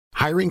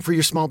Hiring for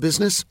your small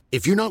business?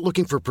 If you're not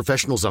looking for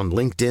professionals on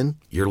LinkedIn,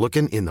 you're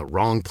looking in the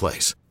wrong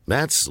place.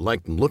 That's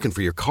like looking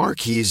for your car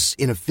keys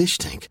in a fish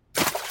tank.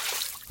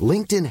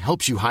 LinkedIn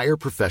helps you hire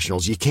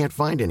professionals you can't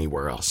find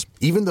anywhere else,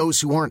 even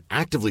those who aren't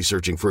actively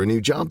searching for a new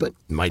job but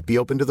might be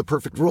open to the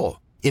perfect role.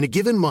 In a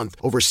given month,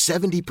 over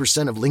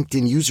 70% of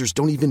LinkedIn users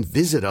don't even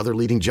visit other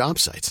leading job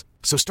sites.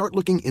 So start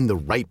looking in the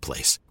right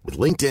place. With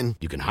LinkedIn,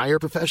 you can hire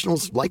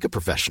professionals like a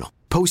professional.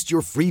 Post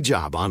your free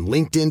job on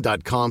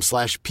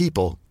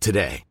linkedin.com/people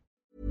today.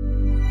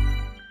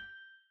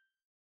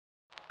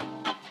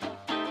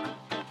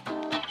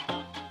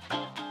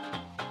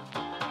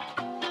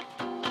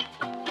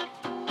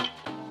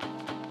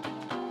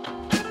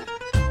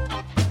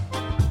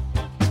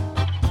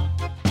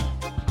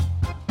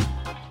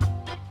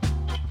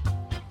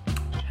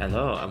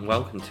 Hello and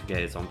welcome to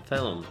Gays on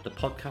Film, the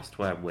podcast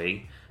where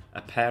we,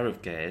 a pair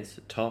of gays,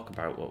 talk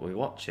about what we're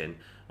watching.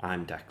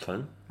 I'm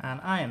Declan. And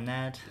I am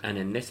Ned. And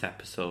in this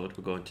episode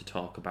we're going to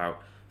talk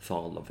about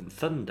Thor, Love and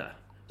Thunder.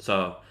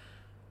 So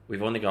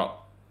we've only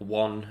got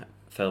one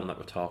film that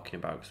we're talking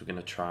about because we're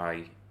going to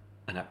try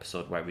an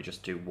episode where we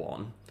just do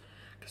one,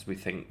 because we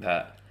think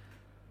that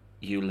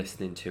you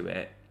listening to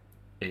it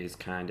is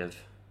kind of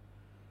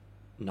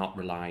not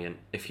reliant.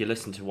 If you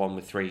listen to one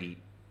with three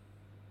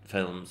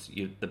films,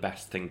 the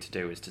best thing to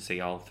do is to see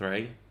all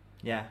three.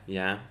 Yeah.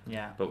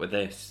 But with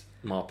this,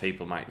 more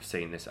people might have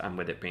seen this, and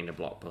with it being a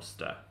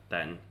blockbuster,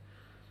 then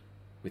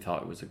we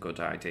thought it was a good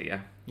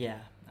idea. Yeah,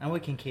 and we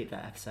can keep the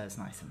episodes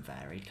nice and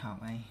varied,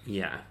 can't we?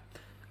 Yeah,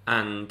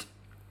 and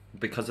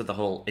because of the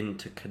whole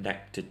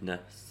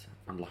interconnectedness,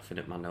 I'm laughing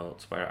at my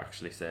notes where it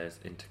actually says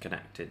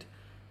interconnected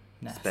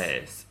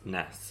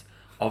space-ness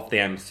of the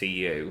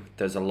MCU.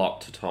 There's a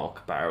lot to talk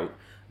about.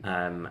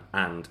 And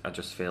I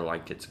just feel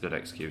like it's a good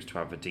excuse to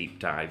have a deep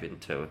dive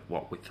into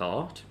what we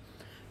thought.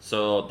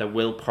 So there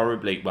will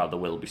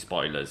be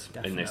spoilers.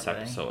 Definitely. In this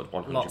episode,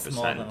 100%. Lots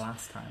more than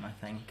last time, I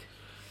think.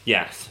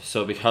 Yes,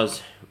 so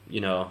because, we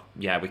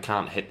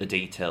can't hit the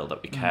detail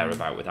that we care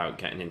about without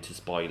getting into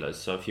spoilers.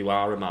 So if you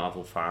are a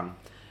Marvel fan,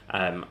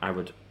 I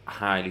would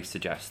highly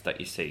suggest that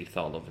you see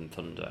Thor, Love and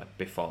Thunder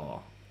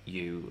before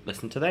you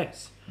listen to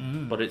this.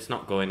 But it's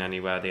not going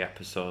anywhere, the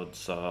episode,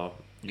 so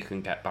you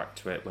can get back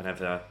to it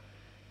whenever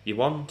you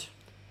want.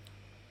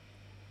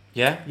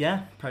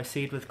 Yeah,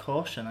 proceed with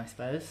caution, I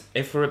suppose.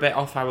 If we're a bit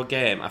off our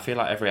game, I feel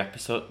like every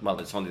episode, well,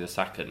 it's only the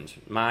second.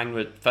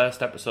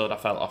 First episode I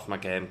felt off my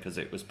game because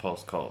it was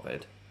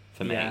post-COVID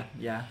for me.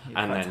 Yeah.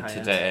 And then tired.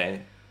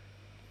 Today,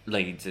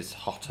 Leeds is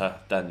hotter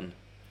than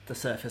the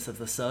surface of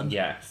the sun.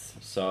 Yes.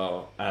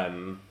 So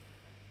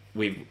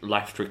we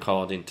left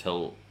recording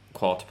till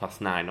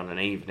 9:15 on an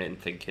evening,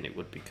 thinking it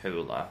would be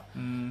cooler,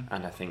 and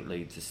I think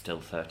Leeds is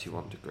still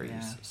 31 degrees.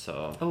 Yeah.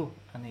 So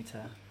I need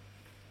to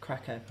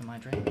crack open my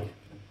drink.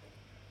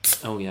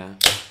 Oh yeah,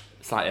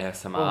 it's like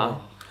ASMR.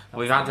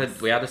 We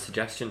had a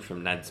suggestion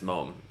from Ned's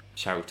mum.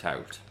 Shout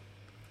out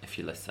if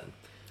you listen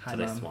to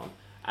this one.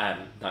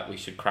 That we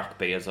should crack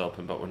beers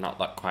open, but we're not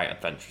that quite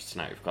adventurous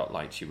tonight. We've got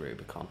lychee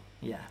Rubicon.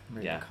 Yeah,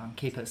 Rubicon.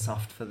 Keep it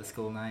soft for the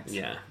school nights.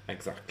 Yeah,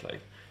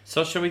 exactly.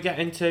 So shall we get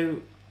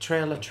into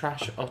trailer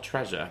trash or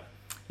treasure?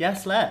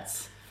 Yes,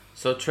 let's.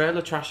 So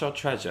trailer trash or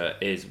treasure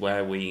is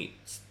where we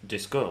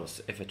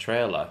discuss if a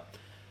trailer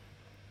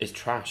is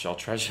trash or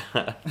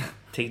treasure.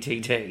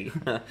 TTT.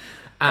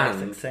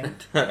 And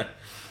succinct.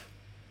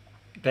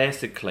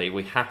 Basically,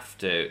 we have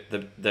to.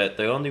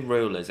 The only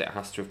rule is it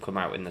has to have come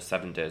out in the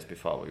 7 days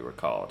before we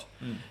record,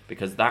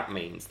 because that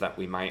means that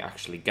we might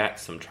actually get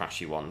some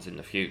trashy ones in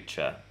the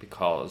future,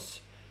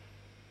 because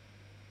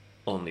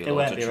only it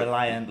won't be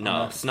reliant on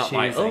us. It's not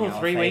like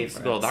 3 weeks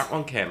ago favourites. that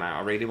one came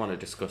out. I really want to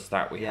discuss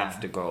that. We have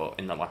to go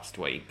in the last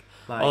week.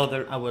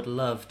 I would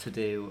love to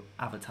do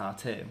Avatar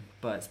 2,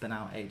 but it's been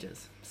out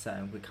ages,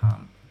 so we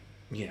can't.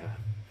 Yeah.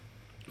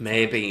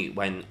 Maybe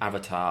when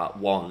Avatar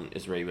 1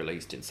 is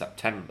re-released in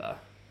September,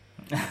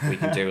 we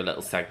can do a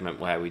little segment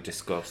where we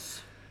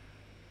discuss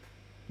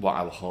what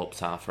our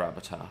hopes are for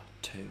Avatar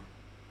 2.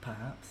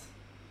 Perhaps.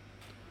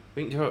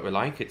 We can do what we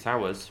like, it's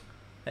ours.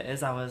 It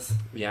is ours.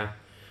 Yeah.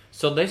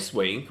 So this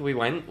week we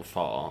went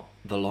for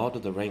The Lord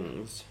of the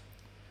Rings,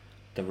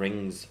 The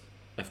Rings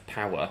of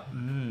Power.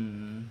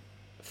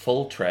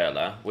 Full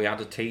trailer. We had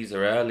a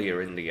teaser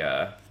earlier in the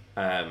year,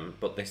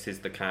 but this is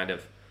the kind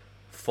of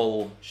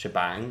full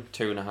shebang,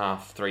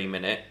 2.5, 3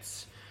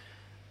 minutes.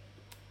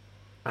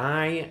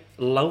 I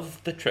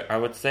love the I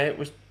would say it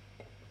was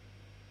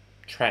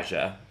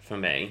treasure for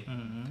me,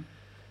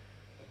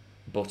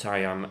 but I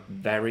am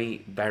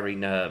very, very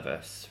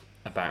nervous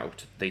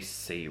about this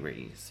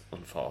series,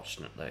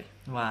 unfortunately.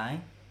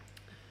 Why?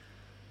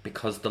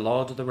 Because The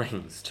Lord of the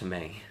Rings, to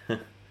me,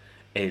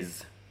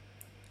 is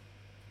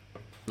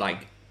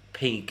like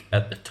peak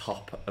at the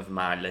top of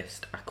my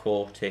list. I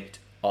quote it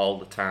all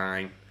the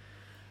time.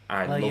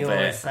 I love it. You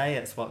always say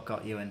it's what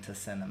got you into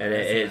cinema. It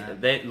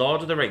is.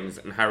 Lord of the Rings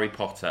and Harry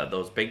Potter,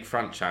 those big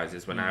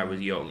franchises when I was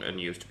young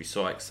and used to be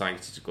so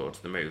excited to go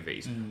to the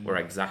movies, were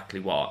exactly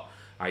what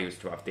I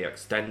used to have. The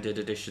extended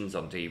editions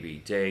on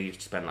DVD. Used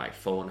to spend like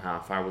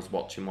 4.5 hours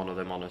watching one of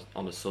them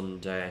on a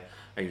Sunday.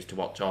 I used to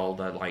watch all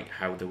the, like,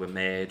 how they were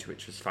made,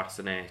 which was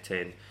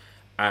fascinating.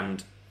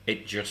 And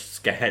it just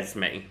scares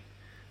me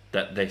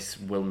that this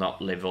will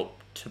not live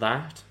up to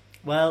that.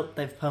 Well,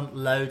 they've pumped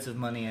loads of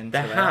money into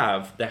it.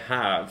 They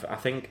have. I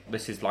think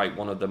this is, like,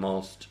 one of the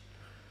most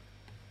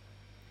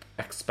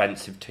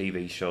expensive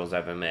TV shows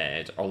ever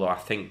made, although I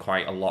think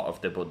quite a lot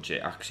of the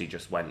budget actually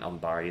just went on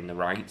buying the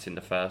rights in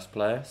the first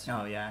place.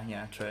 Oh,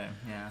 yeah, true,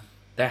 yeah.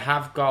 They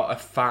have got a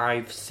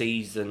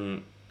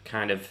 5-season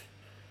kind of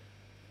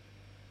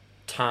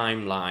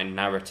timeline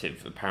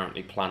narrative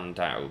apparently planned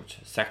out.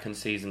 Second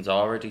season's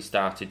already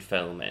started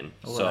filming.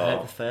 Well, so, I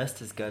hope the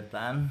first is good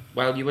then.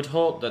 well, you would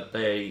hope that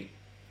they...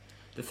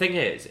 The thing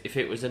is, if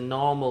it was a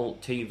normal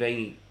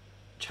TV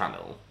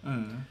channel,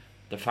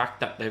 the fact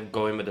that they're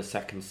going with a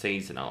second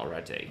season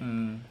already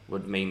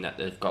would mean that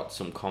they've got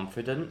some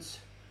confidence.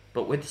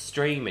 But with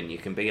streaming, you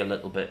can be a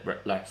little bit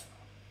less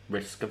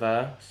risk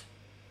averse,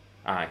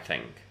 I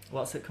think.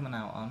 What's it coming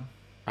out on?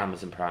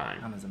 Amazon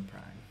Prime. Amazon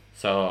Prime.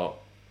 So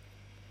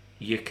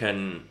you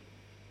can...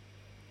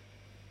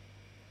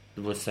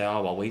 We'll say,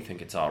 oh, well, we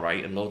think it's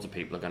alright, and loads of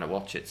people are going to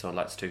watch it, so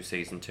let's do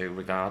season 2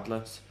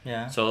 regardless.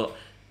 Yeah. So...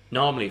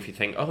 Normally, if you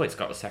think, oh, it's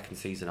got a second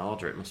season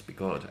order, it must be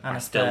good. And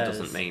it still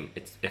doesn't mean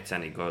it's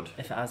any good.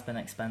 If it has been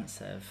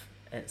expensive,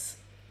 it's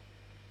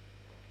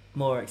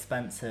more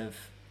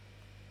expensive.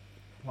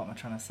 What am I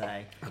trying to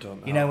say? I don't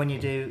know. You know, when you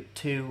do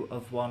 2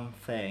 of one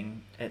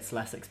thing, it's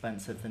less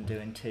expensive than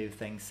doing 2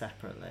 things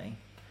separately.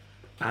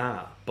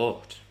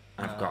 But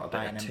I've got a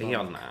bit of tea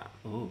on that.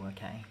 Ooh,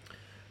 okay.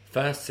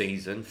 First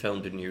season,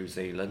 filmed in New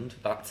Zealand.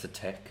 That's a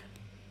tick.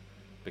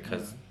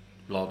 Because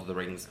Lord of the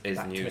Rings is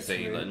Back to New its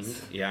Zealand.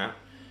 roots. Yeah.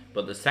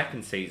 But the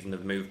second season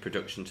have moved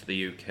production to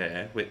the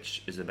UK,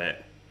 which is a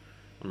bit...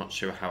 I'm not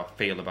sure how I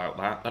feel about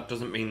that. That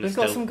doesn't mean We've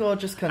got some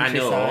gorgeous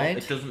countryside. I know,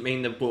 it doesn't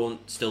mean they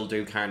won't still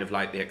do kind of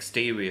like the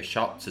exterior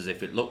shots as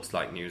if it looks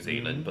like New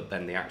Zealand, but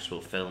then the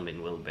actual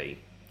filming will be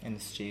in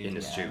the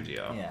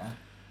studio. Yeah.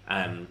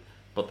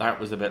 But that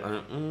was a bit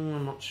like,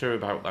 I'm not sure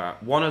about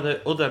that. One of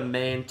the other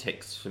main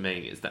ticks for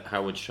me is that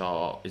Howard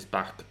Shaw is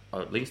back,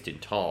 or at least in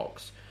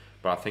talks,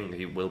 but I think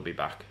he will be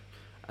back.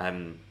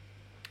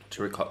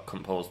 To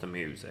compose the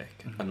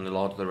music, and the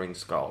Lord of the Rings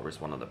score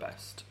is one of the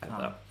best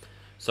ever.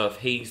 So if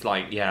he's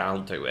like, yeah, I'll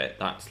do it,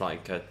 that's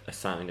like a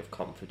sign of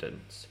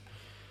confidence.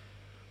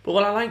 But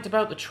what I liked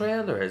about the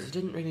trailer is I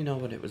didn't really know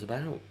what it was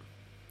about.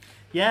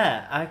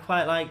 Yeah, I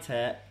quite liked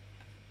it.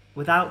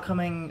 Without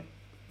coming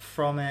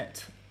from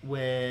it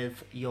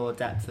with your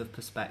depth of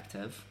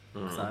perspective,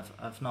 because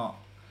I've not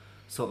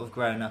sort of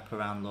grown up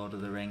around Lord of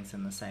the Rings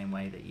in the same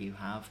way that you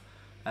have.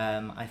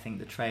 I think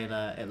the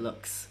trailer, it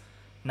looks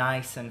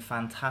nice and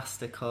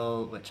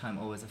fantastical, which I'm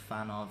always a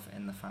fan of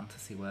in the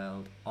fantasy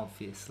world,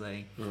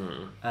 obviously.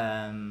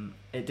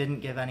 It didn't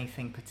give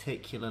anything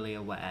particularly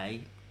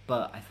away,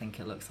 but I think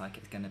it looks like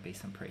it's going to be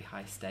some pretty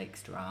high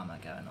stakes drama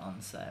going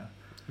on, so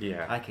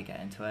yeah, I could get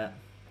into it.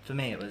 For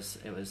me, it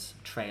was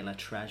trailer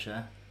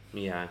treasure.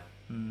 Yeah.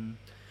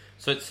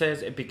 So it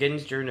says it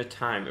begins during a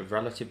time of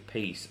relative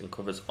peace and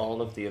covers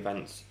all of the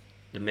events,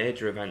 the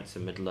major events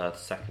in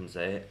Middle-earth's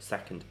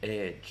second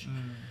age.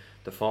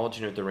 The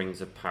forging of the Rings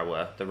of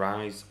Power, the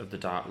rise of the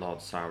Dark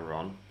Lord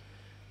Sauron,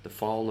 the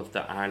fall of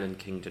the island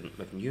kingdom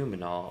of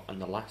Numenor, and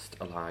the last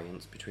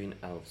alliance between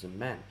elves and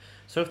men.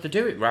 So if they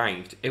do it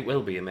right, it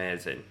will be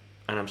amazing.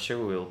 And I'm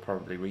sure we'll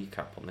probably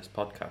recap on this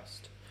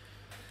podcast.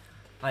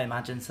 I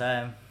imagine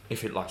so.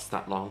 If it lasts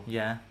that long.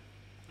 Yeah.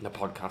 The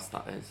podcast,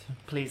 that is.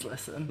 Please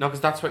listen. No,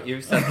 because that's what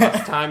you said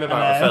last time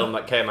about a film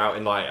that came out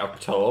in like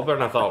October,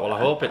 and I thought, well, I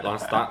hope it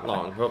lasts that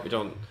long. I hope we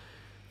don't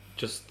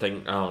just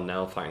think, oh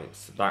no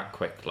thanks, that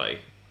quickly.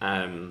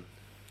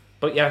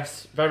 But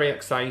yes, very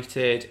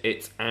excited.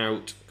 It's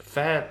out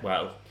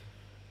well.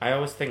 I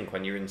always think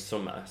when you're in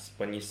summer,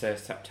 when you say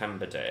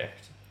September date,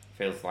 it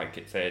feels like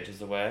it's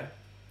ages away.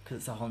 Because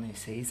it's a whole new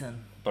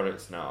season. But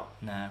it's not.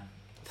 No.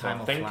 So I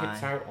think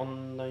it's out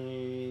on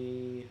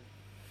the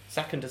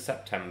 2nd of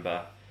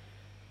September.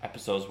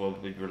 Episodes will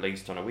be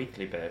released on a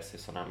weekly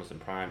basis on Amazon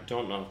Prime.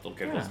 Don't know if they'll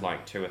give us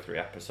like 2 or 3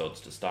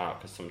 episodes to start,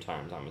 because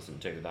sometimes Amazon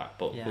do that,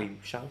 but we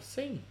shall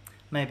see.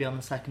 Maybe on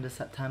the 2nd of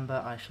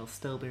September I shall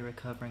still be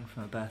recovering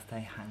from a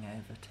birthday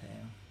hangover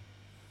too.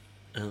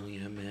 Oh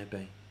yeah,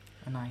 maybe.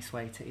 A nice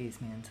way to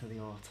ease me into the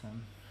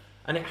autumn.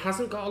 And it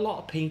hasn't got a lot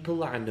of people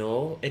that I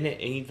know in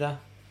it either.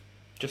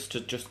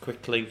 Just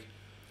quickly...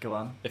 Go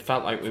on. It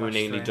felt like we were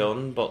nearly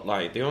done, but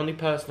like the only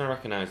person I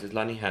recognise is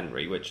Lenny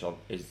Henry, which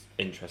is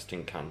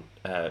interesting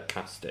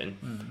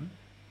casting.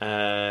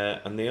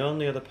 And the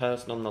only other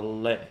person on the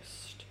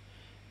list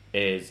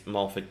is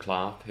Morfydd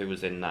Clark, who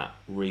was in that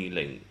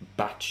really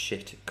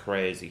batshit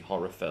crazy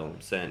horror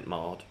film Saint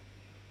Maud.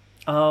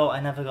 Oh,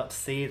 I never got to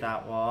see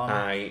that one.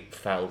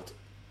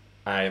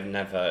 I've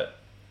never...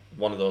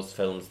 One of those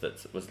films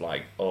that was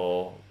like,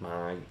 oh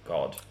my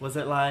god. Was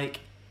it like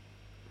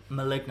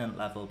Malignant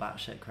level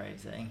batshit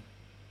crazy?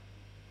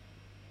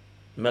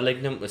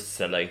 Malignant was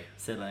silly.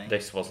 Silly?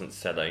 This wasn't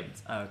silly.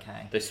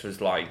 Okay. This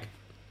was like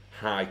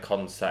high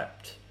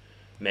concept,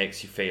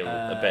 makes you feel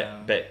a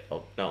bit,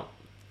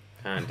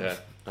 kind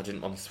of I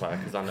didn't want to swear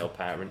because I know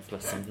parents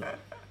listen.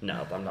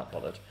 No, but I'm not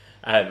bothered.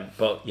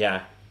 But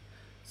yeah,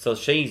 so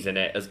she's in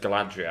it as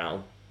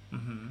Galadriel.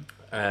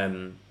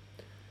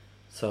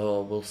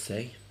 So we'll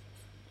see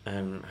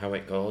how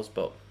it goes,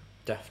 but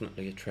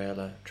definitely a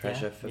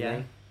treasure for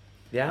me.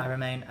 Yeah, I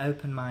remain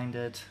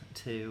open-minded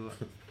to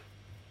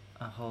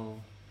a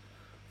whole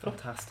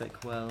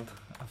fantastic world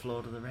of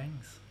Lord of the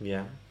Rings.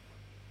 Yeah.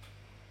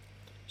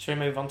 Should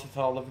we move on to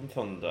Thor: Love and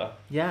Thunder?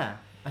 Yeah,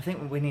 I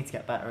think we need to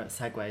get better at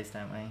segues,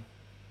 don't we?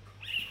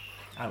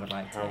 I would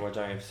like to. How would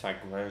I have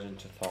segued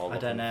into Thor: Love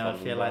and Thunder? I don't know, I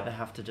feel like they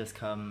have to just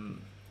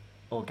come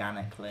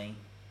organically.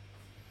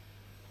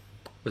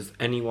 Was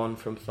anyone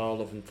from Thor: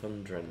 Love and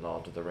Thunder in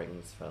Lord of the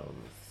Rings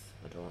films?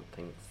 I don't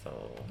think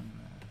so.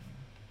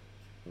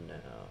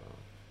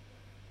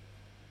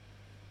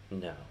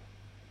 No.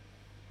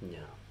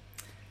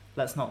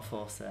 Let's not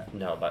force it.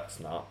 No, let's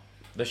not.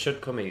 There should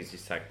come easy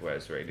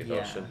segues, really,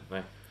 though, shouldn't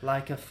they?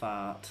 Like a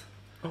fart.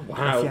 Oh,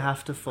 wow. If you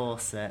have to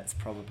force it, it's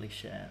probably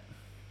shit.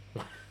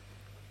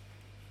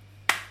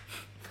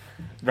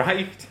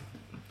 Right.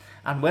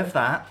 And with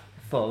that,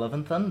 Thor: Love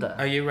and Thunder.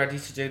 Are you ready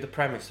to do the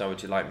premise, or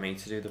would you like me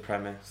to do the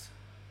premise?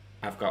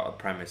 I've got a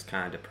premise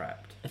kind of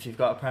prepped. If you've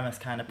got a premise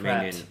kind of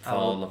prepped, meaning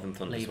Thor: Love and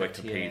Thunder's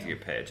Wikipedia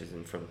page is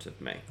in front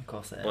of me. Of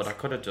course it is. But I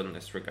could have done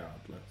this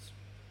regardless.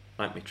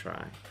 Let me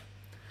try.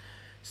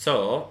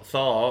 So,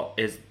 Thor: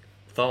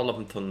 Love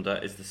and Thunder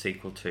is the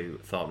sequel to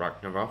Thor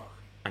Ragnarok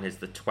and is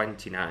the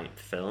 29th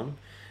film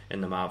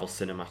in the Marvel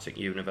Cinematic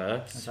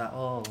Universe. Is that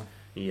all?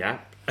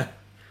 Yep.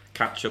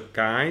 Catch up,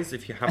 guys,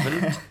 if you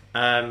haven't.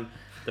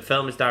 The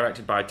film is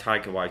directed by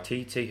Taika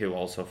Waititi, who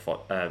also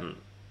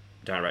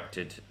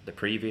directed the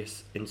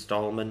previous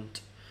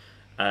instalment.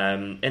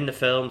 In the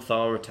film,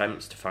 Thor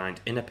attempts to find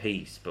inner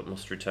peace, but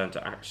must return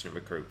to action and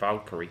recruit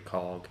Valkyrie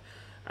Korg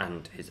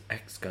and his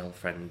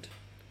ex-girlfriend,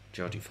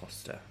 Jane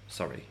Foster,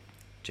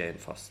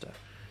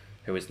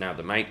 who is now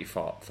the mighty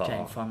Thor.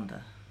 Jane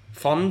Fonda.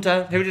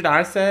 Fonda? Who did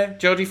I say?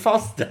 Jodie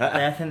Foster?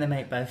 I think they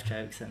make both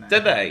jokes in it.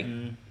 Did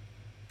they?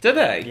 Did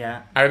they?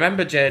 Yeah. I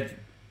remember Jade.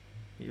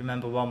 You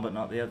remember one but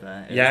not the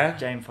other. It was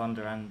Jane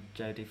Fonda and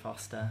Jodie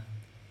Foster.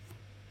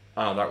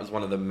 Oh, that was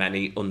one of the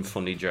many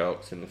unfunny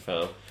jokes in the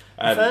film.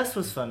 The first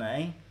was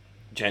funny.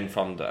 Jane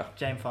Fonda.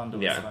 Jane Fonda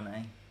was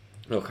funny.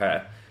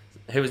 Okay.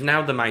 Who is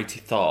now the mighty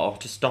Thor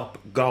to stop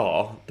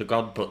Gore, the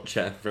God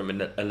Butcher, from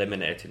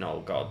eliminating all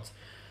gods.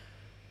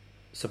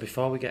 So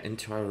before we get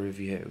into our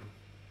review,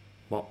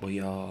 what were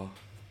your...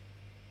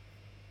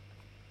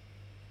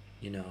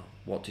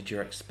 what did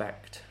you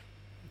expect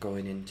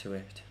going into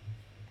it?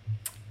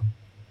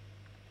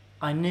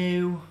 I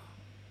knew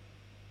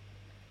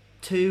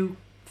two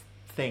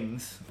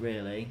things,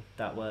 really,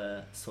 that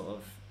were sort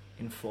of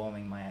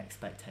informing my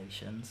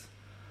expectations.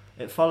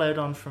 It followed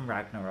on from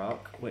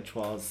Ragnarok, which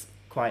was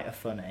quite a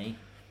funny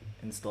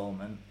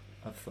instalment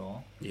of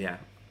Thor. Yeah.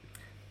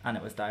 And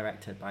it was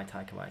directed by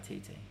Taika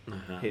Waititi,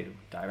 who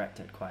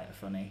directed quite a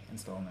funny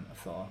instalment of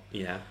Thor.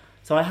 Yeah.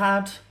 So I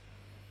had,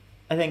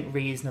 I think,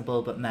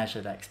 reasonable but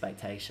measured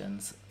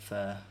expectations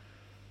for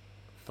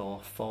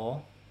Thor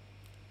 4.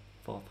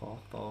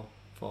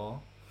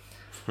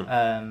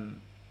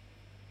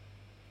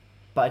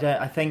 But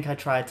I think I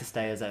tried to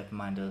stay as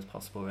open-minded as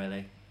possible,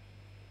 really.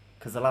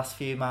 Because the last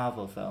few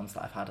Marvel films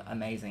that I've had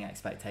amazing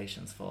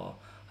expectations for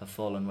have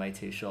fallen way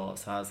too short.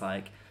 So I was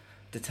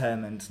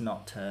determined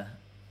not to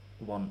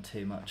want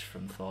too much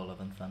from Thor: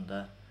 Love and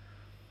Thunder.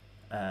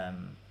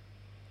 And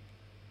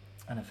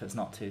if it's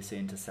not too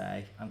soon to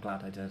say, I'm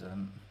glad I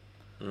didn't.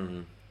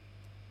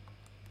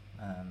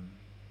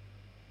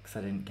 Because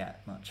I didn't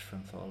get much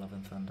from Thor: Love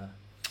and Thunder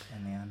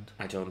in the end.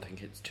 I don't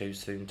think it's too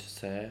soon to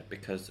say,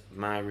 because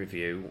my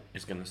review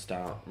is going to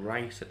start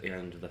right at the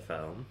end of the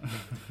film.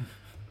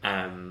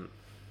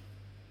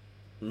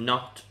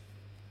 Not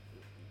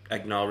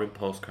ignoring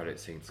post-credit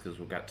scenes, because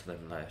we'll get to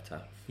them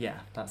later. Yeah,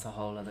 that's a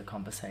whole other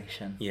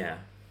conversation. Yeah.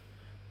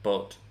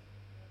 But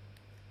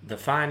the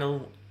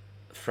final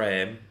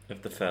frame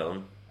of the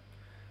film,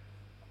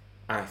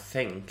 I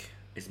think,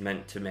 is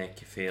meant to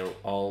make you feel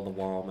all the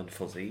warm and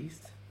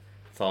fuzzies.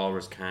 Thor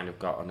has kind of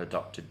got an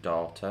adopted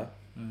daughter,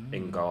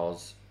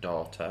 Ingor's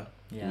daughter,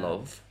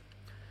 Love.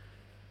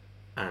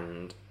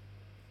 And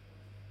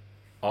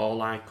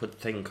all I could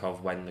think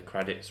of when the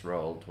credits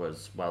rolled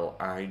was, well,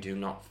 I do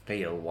not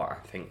feel what I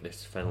think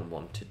this film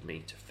wanted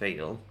me to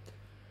feel.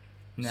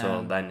 No.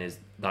 So then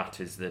that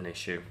is an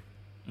issue.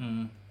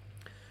 And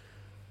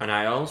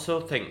I also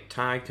think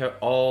Taika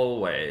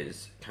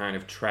always kind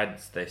of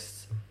treads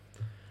this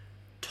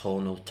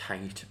tonal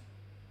tight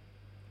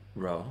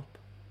rope.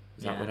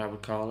 Is that what I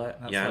would call it?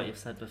 That's what you've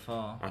said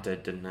before. I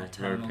did, didn't I?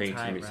 I'm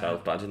repeating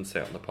myself, but I didn't say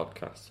it on the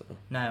podcast. So.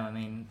 No, I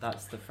mean,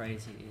 that's the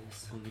phrase you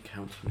use. Only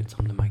counts when it's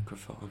on the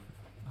microphone.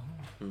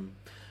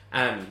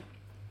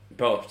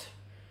 But,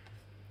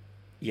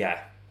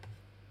 yeah,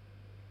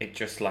 it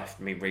just left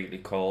me really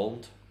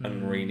cold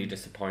and really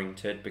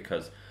disappointed,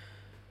 because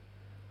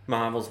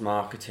Marvel's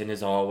marketing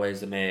is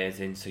always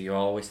amazing, so you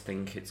always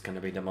think it's going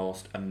to be the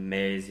most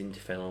amazing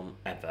film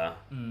ever,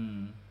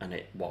 and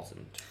it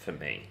wasn't for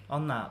me.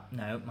 On that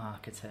note,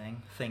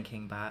 marketing,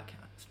 thinking back,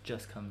 it's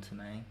just come to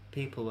me.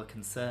 People were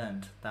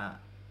concerned that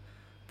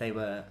they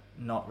were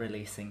not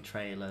releasing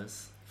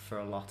trailers for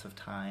a lot of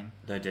time.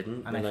 They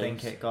didn't And release. I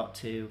think it got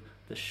to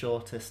the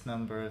shortest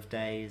number of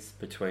days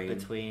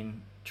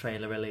between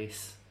trailer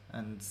release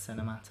and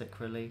cinematic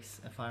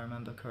release, if I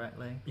remember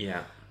correctly.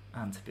 Yeah.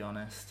 And to be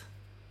honest,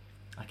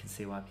 I can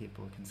see why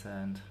people were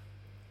concerned.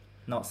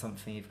 Not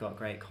something you've got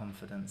great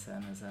confidence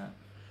in, is it?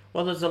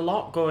 Well, there's a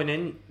lot going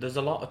in. There's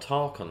a lot of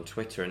talk on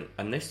Twitter,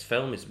 and this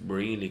film is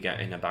really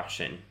getting a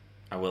bashing,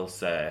 I will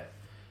say.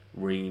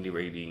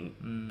 Really,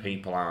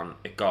 people aren't.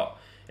 It got...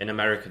 In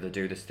America, they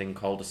do this thing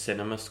called a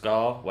cinema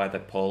score, where they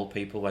poll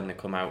people when they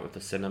come out of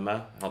the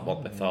cinema on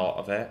what they thought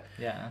of it.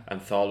 Yeah.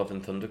 And Thor: Love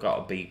and Thunder got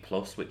a B+,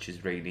 which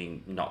is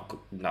really not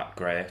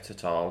great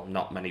at all.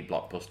 Not many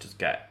blockbusters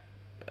get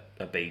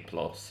a B+.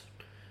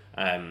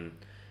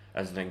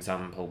 As an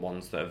example,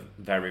 ones that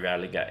very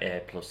rarely get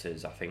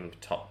A+'s, I think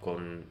Top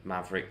Gun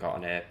Maverick got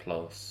an A+.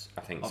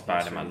 I think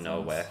Spider-Man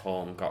No Way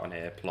Home got an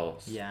A+.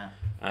 Yeah.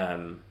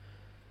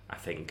 I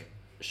think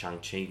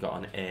Shang-Chi got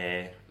an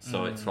A.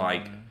 So it's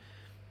like...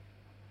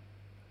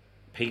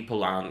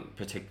 People aren't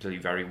particularly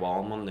very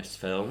warm on this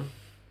film.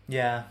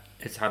 Yeah.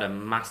 It's had a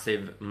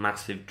massive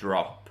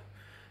drop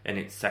in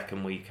its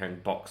second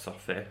weekend box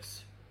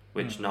office,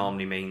 which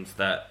normally means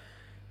that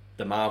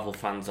the Marvel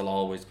fans will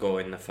always go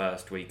in the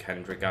first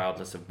weekend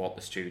regardless of what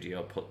the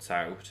studio puts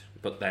out.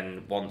 But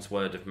then once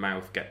word of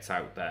mouth gets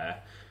out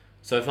there...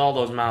 So if all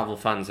those Marvel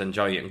fans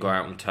enjoy it and go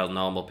out and tell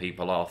normal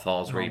people, oh,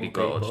 Thor's really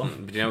good,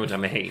 do you know what I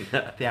mean?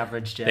 The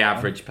average Joe. The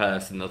average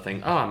person, they'll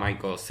think, oh, I might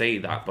go see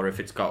that. But if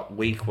it's got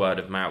weak word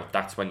of mouth,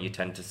 that's when you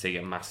tend to see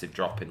a massive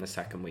drop in the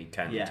second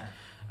weekend. Yeah.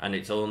 And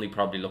it's only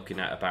probably looking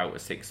at about a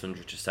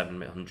 600 to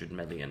 700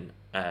 million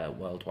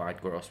worldwide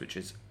gross, which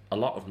is a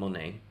lot of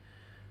money,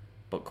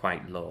 but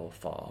quite low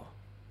for...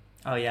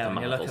 Oh yeah,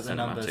 when you look Marvel at the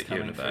numbers Cinematic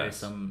coming Universe.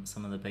 through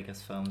some of the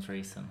biggest films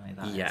recently,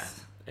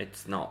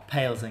 It's not...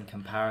 pales in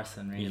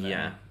comparison, really.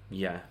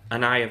 Yeah.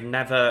 And I have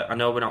never... I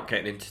know we're not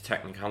getting into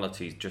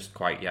technicalities just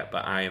quite yet,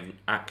 but I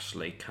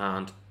actually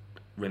can't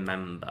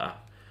remember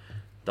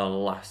the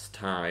last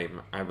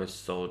time I was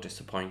so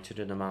disappointed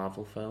in a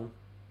Marvel film.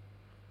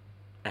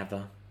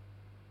 Ever.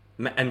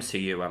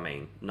 MCU, I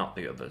mean, not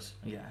the others.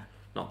 Yeah.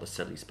 Not the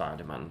silly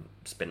Spider-Man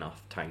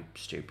spin-off type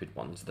stupid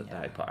ones that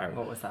they put out.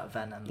 What was that,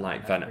 Venom?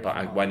 Like Venom, but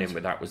I went in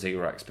with that with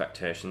zero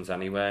expectations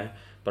anyway.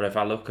 But if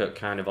I look at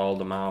kind of all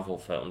the Marvel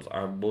films,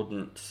 I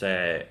wouldn't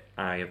say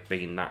I have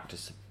been that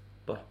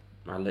but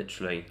I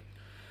literally...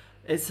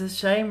 It's a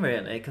shame,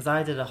 really, because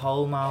I did a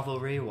whole Marvel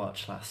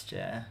rewatch last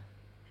year,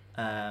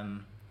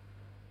 and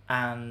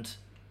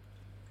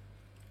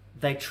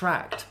they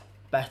tracked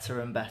better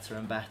and better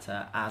and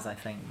better as I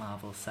think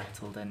Marvel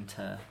settled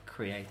into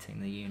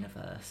creating the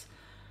universe.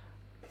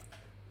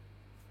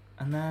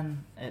 And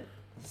then it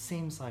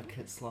seems like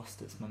it's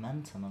lost its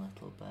momentum a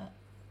little bit.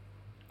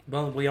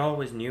 Well, we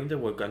always knew there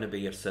were going to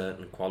be a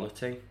certain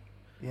quality.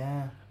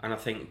 Yeah. And I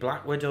think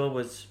Black Widow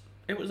was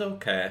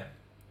okay.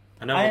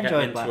 I know I we're getting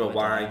enjoyed into Black a Widow.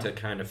 wider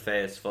kind of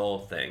Phase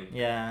 4 thing.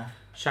 Yeah.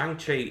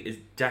 Shang-Chi is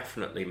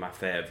definitely my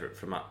favourite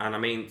and I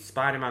mean,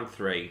 Spider-Man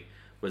 3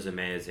 was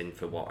amazing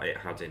for what it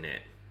had in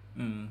it.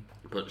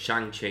 But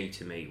Shang-Chi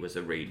to me was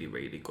a really,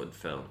 really good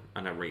film,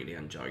 and I really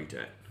enjoyed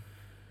it.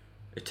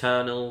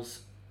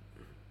 Eternals,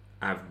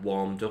 I've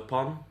warmed up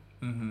on.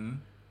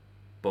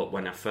 But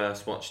when I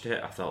first watched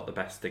it, I thought the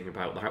best thing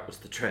about that was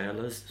the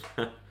trailers.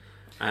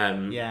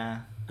 Yeah.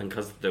 And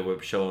because they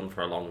were shown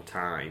for a long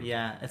time.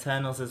 Yeah,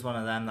 Eternals is one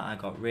of them that I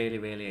got really,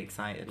 really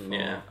excited for,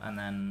 and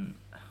then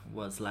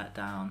was let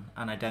down.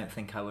 And I don't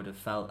think I would have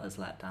felt as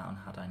let down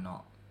had I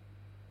not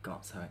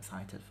got so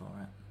excited for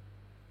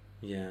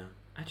it. Yeah.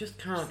 I just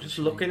can't, just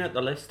looking at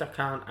the list, I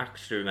can't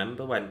actually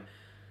remember when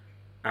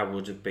I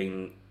would have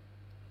been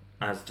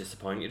as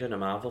disappointed in a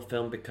Marvel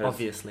film, because...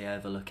 Obviously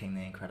overlooking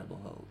The Incredible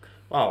Hulk.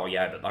 Oh,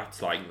 yeah, but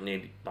that's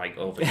nearly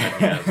over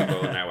 10 years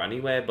ago now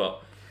anyway,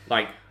 but...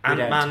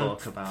 Ant-Man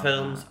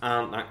films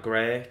aren't that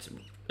great,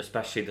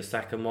 especially the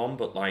second one,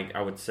 but I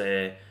would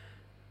say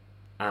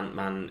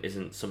Ant-Man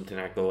isn't something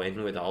I go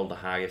in with all the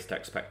highest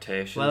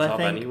expectations of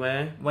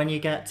anyway. When you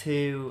get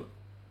to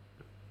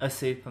a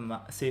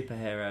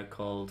superhero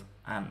called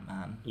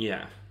Ant-Man,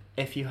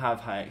 if you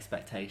have high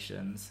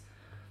expectations,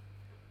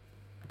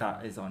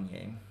 that is on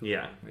you.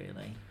 Yeah.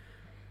 Really.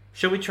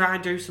 Shall we try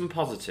and do some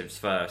positives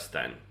first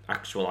then?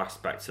 Actual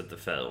aspects of the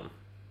film.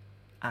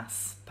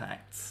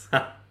 Aspects.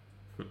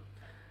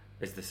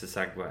 Is this a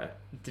segue?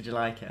 Did you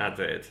like it? I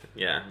did,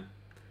 yeah.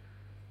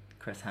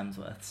 Chris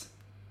Hemsworth's,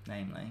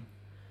 namely.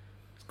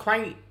 It's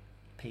quite...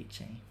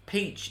 Peachy.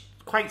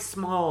 Quite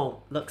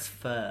small. Looks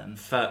firm.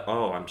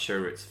 Oh, I'm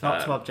sure it's firm.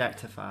 Not to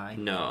objectify.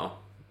 No.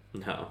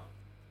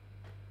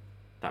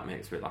 That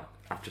makes me laugh.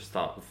 I've just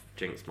thought of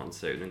Jinx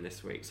Monsoon in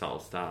this week's All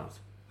Stars.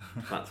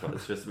 That's what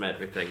it's just made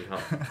me think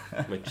of.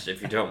 Which,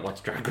 if you don't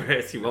watch Drag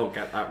Race, you won't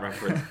get that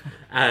reference.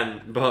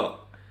 But...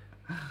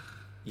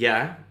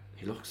 Yeah,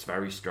 he looks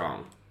very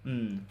strong.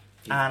 And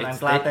I'm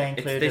glad they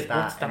included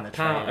what's that in the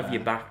part trailer. of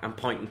your back? I'm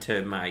pointing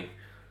to my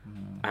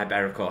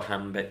Iberico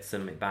hand bits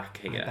and my back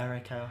here.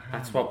 Iberico hand.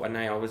 That's what, when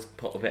I always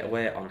put a bit of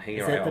weight on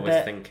here, Is it I the always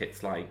bit- think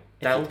it's like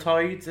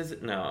deltoids, is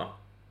it? No.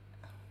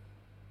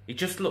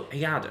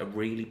 He had a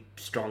really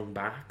strong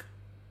back.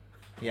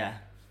 Yeah.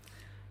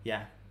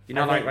 Yeah. You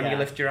know, I like think, when you yeah.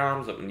 lift your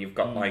arms up and you've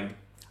got like I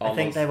almost...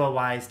 think they were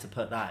wise to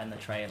put that in the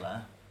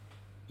trailer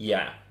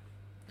Yeah.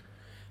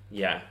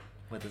 Yeah.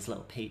 with his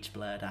little peach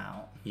blurred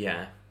out.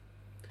 Yeah.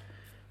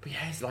 But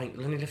yeah, it's like,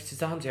 when he lifts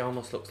his arms, he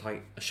almost looks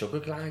like a sugar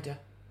glider.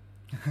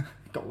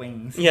 Got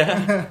wings.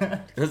 Yeah.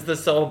 They're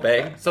so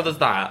big. So there's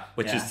that,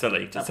 which Yeah. is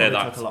silly to That say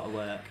probably that's took a lot of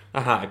work.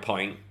 a high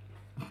point.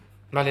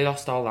 Well, he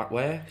lost all that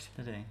weight.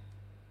 Did he?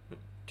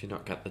 Do you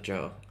not get the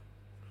joke?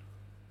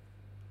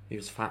 He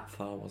was fat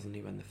Thor, wasn't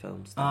he, when the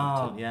film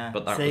started? Oh, yeah.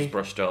 But that was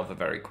brushed over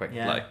very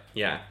quickly.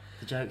 Yeah.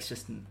 The jokes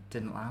just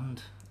didn't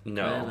land.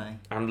 No. Really.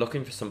 I'm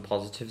looking for some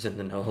positives in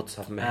the notes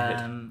I've made.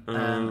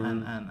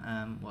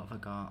 What have I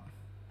got?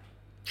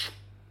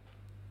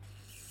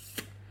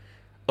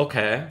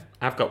 Okay,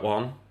 I've got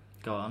one.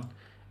 Go on.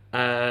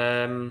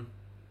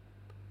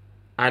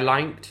 I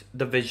liked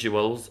the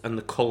visuals and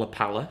the colour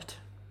palette,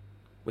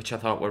 which I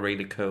thought were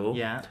really cool.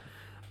 Yeah.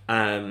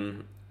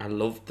 I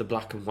loved the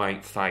black and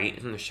white fight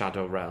in the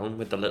Shadow Realm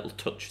with the little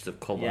touches of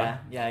colour.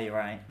 Yeah, you're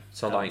right.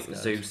 So, That like,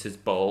 was good. Zeus's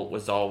bolt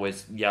was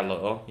always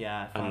yellow.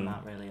 Yeah, I found and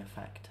that really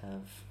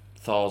effective.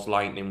 Thor's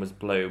lightning was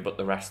blue, but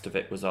the rest of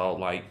it was all,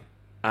 like...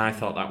 I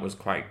thought that was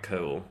quite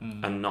cool.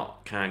 And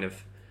not kind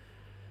of...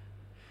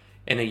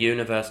 In a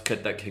universe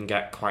that can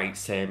get quite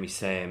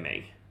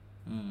samey,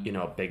 you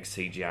know, big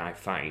CGI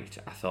fight,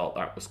 I thought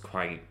that was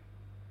quite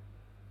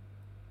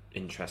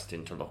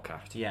interesting to look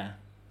at. Yeah.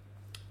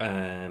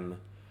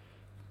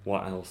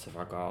 What else have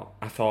I got?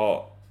 I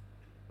thought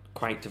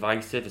quite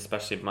divisive,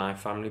 especially in my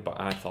family, but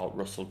I thought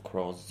Russell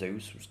Crowe's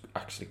Zeus was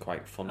actually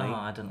quite funny. Oh,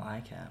 I didn't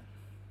like it.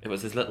 It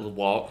was his little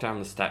walk down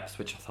the steps,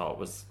 which I thought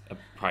was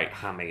quite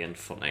hammy and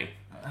funny.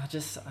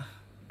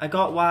 I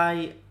got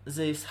why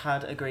Zeus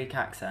had a Greek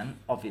accent,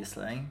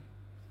 obviously.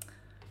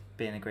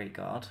 Being a Greek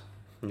god.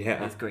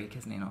 Yeah. He's Greek,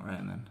 isn't he? Not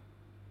Roman.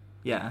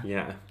 Yeah.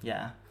 Yeah.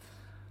 Yeah.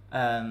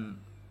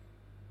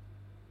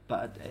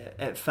 But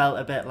it felt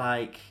a bit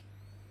like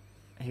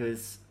he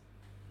was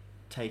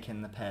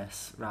taking the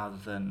piss rather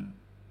than...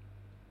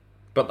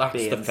 But that's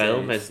being the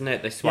film, Zeus. isn't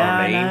it? This is what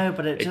I mean. I know,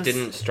 but it just...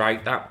 didn't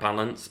strike that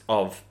balance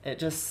of It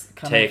just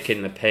kind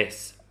taking the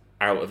piss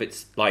out of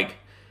its... Like,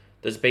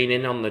 there's been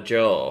in on the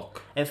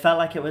joke. It felt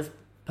like it was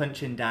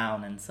punching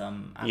down in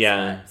some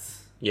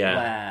aspects. Yeah.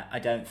 Where I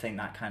don't think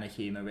that kind of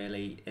humour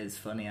really is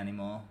funny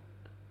anymore.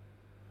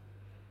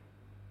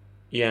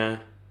 Yeah.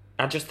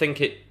 I just think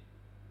it...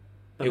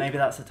 But maybe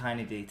that's a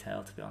tiny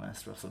detail, to be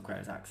honest, Russell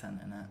Crowe's accent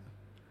in it.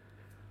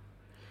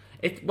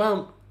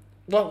 Well,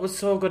 what was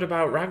so good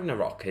about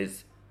Ragnarok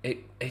is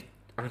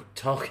I'm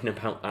talking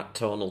about that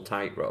tonal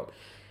tightrope.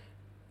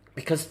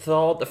 Because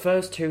Thor, the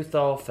first two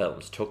Thor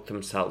films took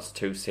themselves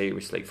too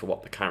seriously for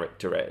what the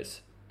character is.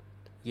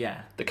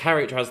 Yeah. The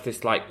character has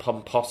this, like,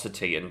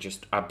 pomposity and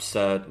just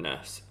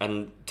absurdness.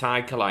 And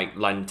Taika, like,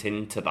 lent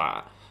into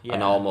that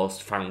and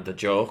almost found the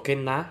joke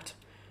in that.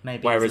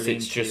 Maybe Whereas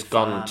it's just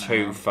gone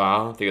too now.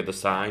 far the other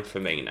side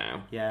for me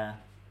now. Yeah.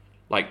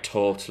 Like,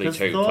 totally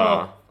too Thor,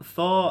 far.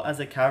 Thor, as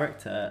a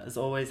character, has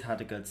always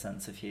had a good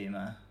sense of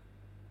humour.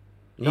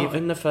 Not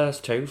in the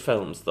first two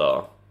films,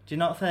 though. Do you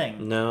not think?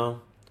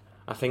 No.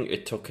 I think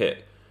it took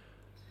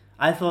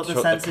I thought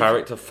the sense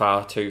character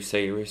far too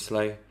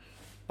seriously.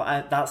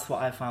 But that's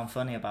what I found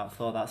funny about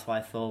Thor. That's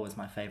why Thor was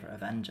my favourite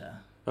Avenger.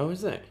 Oh,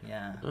 is it?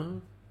 Yeah.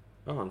 Oh,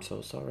 I'm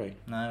so sorry.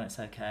 No, it's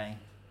okay.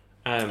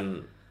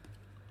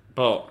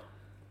 But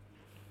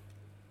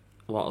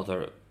what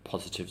other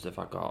positives have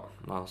I got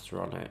whilst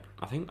we're on it?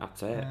 I think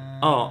that's it.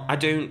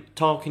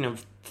 Talking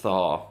of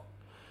Thor,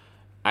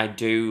 I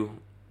do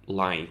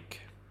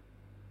like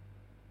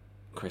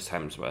Chris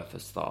Hemsworth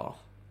as Thor.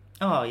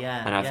 Oh,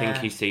 yeah. And I think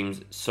he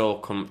seems so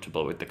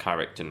comfortable with the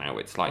character now.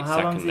 It's like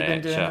how long's second he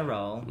been nature. doing the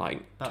role?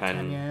 Like About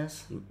 10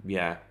 years?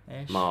 Yeah.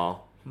 Ish?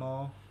 More.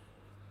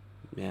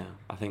 Yeah,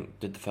 I think,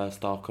 did the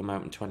first Thor come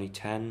out in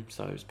 2010?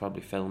 So it was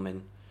probably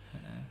filming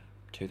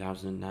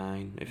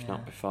 2009, if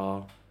not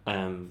before.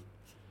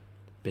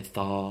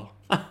 Before.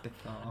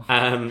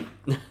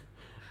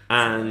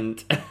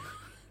 And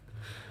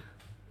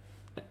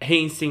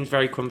he seems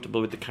very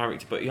comfortable with the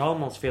character, but he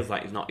almost feels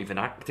like he's not even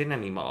acting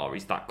anymore.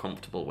 He's that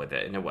comfortable with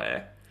it in a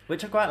way.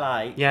 Which I quite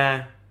like.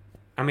 Yeah.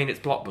 I mean, it's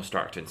blockbuster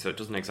acting, so it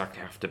doesn't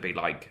exactly have to be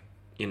like,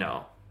 you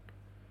know...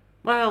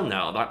 Well,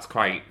 no, that's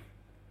quite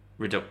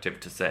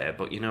reductive to say,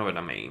 but you know what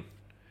I mean.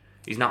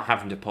 He's not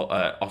having to put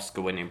an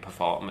Oscar-winning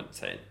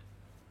performance in.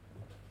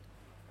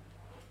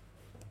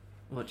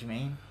 What do you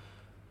mean?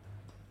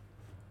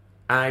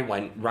 I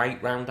went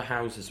right round the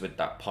houses with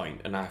that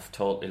point, and I've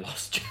totally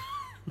lost you.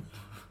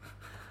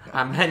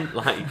 I meant,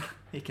 like...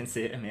 You can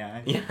see it in the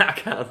eyes. Yeah, I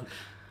can.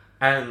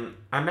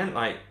 I meant,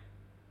 like,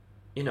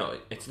 you know,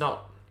 he's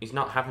not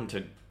having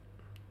to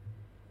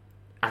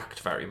act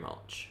very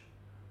much.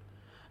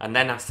 And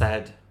then I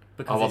said,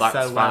 Because oh, well, he's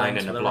that's so well fine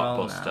into in a the role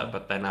blockbuster, now.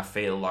 but then I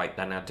feel like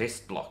then I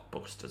diss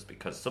blockbusters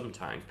because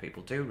sometimes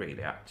people do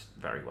really act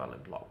very well in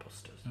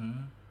blockbusters.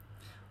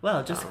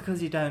 Well, just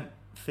because you don't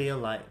feel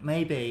like...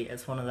 Maybe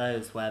it's one of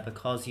those where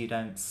because you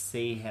don't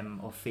see him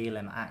or feel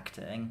him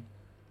acting,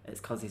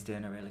 it's because he's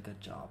doing a really good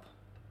job.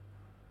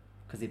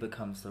 Because he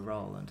becomes the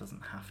role and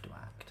doesn't have to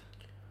act.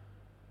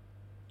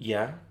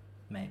 Yeah.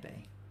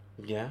 Maybe.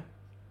 Yeah.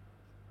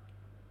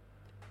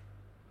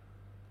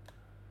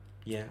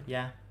 Yeah.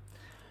 Yeah.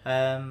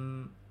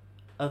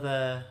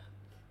 Other...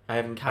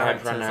 I've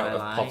characters run out I of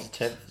liked.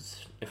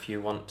 positives if you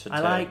want to I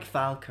take... like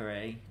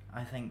Valkyrie.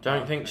 I think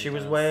Don't think Valkyrie she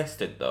was does.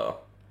 wasted, though.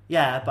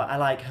 Yeah, but I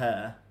like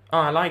her. Oh,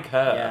 I like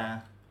her.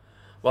 Yeah.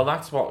 Well,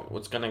 that's what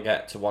was going to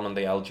get to one of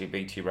the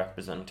LGBT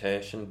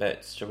representation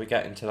bits. Shall we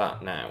get into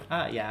that now?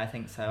 Yeah, I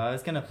think so. I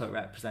was going to put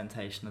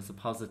representation as a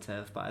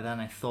positive, but then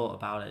I thought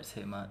about it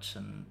too much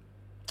and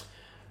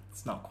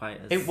it's not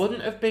quite as... It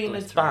wouldn't have been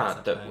as glittery as bad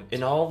I'd that hoped.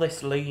 in all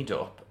this lead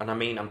up, and I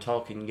mean I'm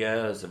talking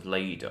years of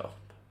lead up,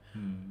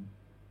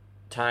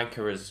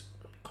 Taika has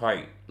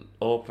quite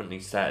openly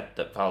said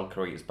that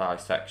Valkyrie is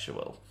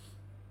bisexual.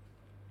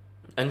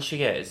 And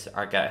she is,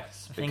 I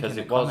guess, I think because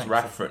in it the was comics,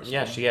 referenced. isn't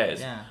Yeah, she? she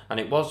is. Yeah. And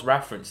it was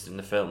referenced in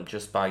the film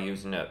just by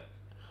using a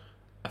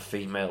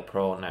female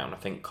pronoun. I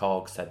think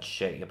Korg said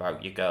she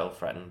about your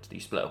girlfriend. You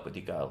split up with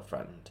your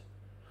girlfriend.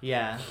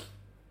 Yeah.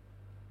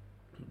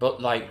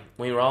 But, like,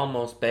 we were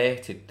almost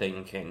baited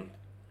thinking,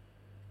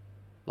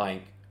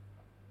 like,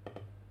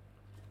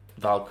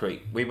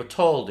 Valkyrie... We were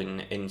told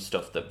in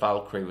stuff that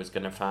Valkyrie was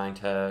going to find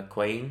her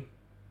queen.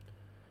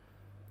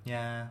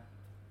 Yeah.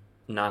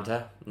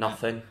 Nada.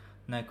 Nothing.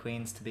 No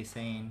queens to be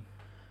seen.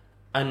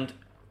 And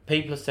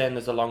people are saying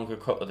there's a longer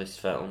cut of this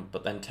film,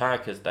 but then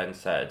Taika's then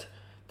said,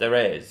 there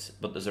is,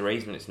 but there's a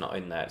reason it's not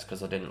in there. It's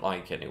because I didn't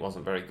like it and it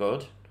wasn't very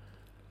good.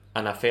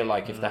 And I feel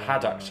like if they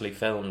had actually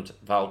filmed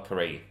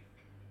Valkyrie,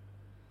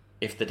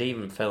 if they'd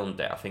even filmed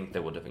it, I think they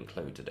would have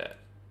included it.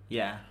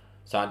 Yeah.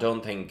 So I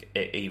don't think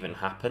it even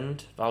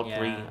happened,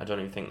 Valkyrie. Yeah. I don't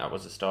even think that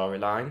was a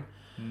storyline.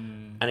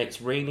 And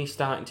it's really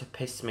starting to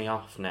piss me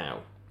off now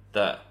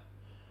that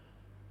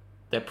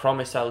they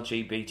promise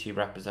LGBT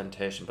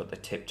representation, but they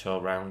tiptoe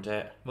around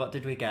it. What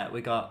did we get?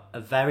 We got a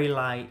very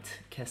light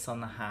kiss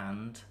on the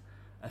hand,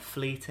 a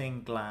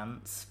fleeting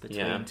glance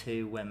between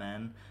two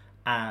women,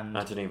 and...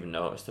 I didn't even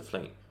notice the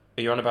fleet.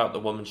 Are you on about the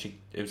woman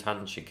whose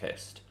hand she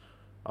kissed?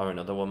 Or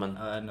another woman?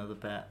 another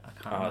bit. I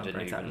can't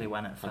remember exactly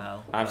when it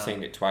fell. I've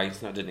seen it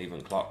twice and I didn't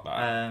even clock that.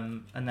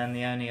 And then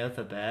the only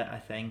other bit, I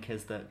think,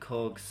 is that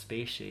Korg's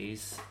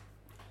species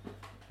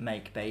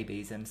make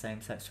babies in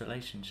same-sex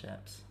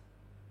relationships.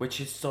 Which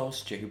is so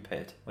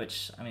stupid.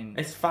 Which, I mean...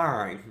 It's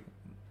fine.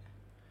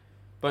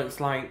 But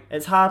it's like...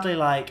 It's hardly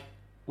like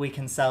we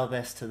can sell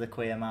this to the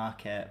queer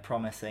market,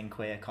 promising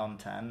queer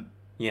content.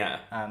 Yeah.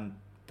 And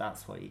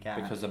that's what you get.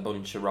 Because a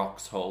bunch of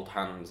rocks hold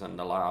hands and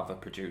the larva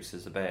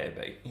produces a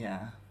baby.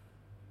 Yeah.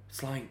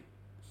 It's like,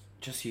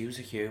 just use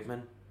a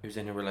human who's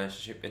in a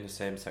relationship, in a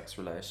same-sex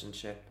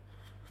relationship.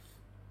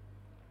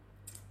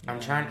 I'm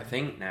trying to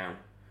think now.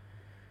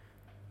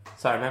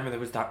 So I remember there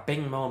was that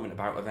big moment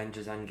about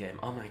Avengers Endgame.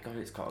 Oh my god,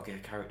 it's got a gay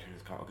character in,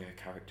 it's got a gay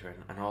character in.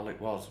 And all it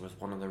was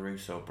one of the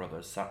Russo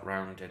brothers sat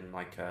round in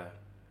like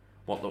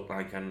what looked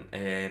like an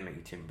AA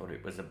meeting, but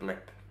it was a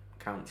blip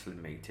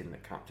counselling meeting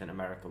that Captain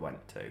America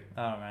went to.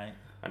 All right.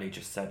 And he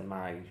just said,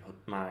 my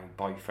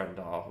boyfriend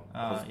or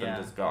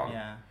husband is gone.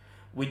 Yeah.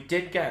 We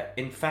did get,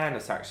 in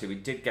fairness actually, we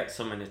did get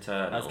some in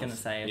Eternals. I was going to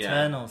say,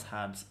 Eternals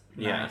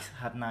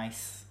had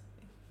nice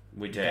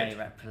we did. gay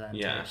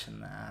representation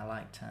there. I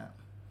liked it.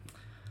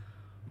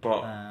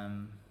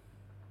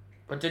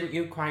 But didn't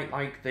you quite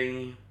like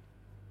a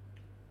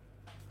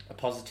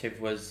positive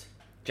was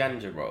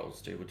gender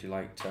roles? Would you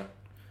like to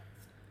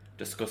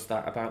discuss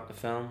that about the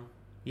film?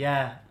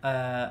 Yeah,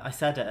 I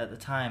said it at the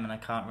time and I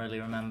can't really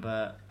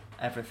remember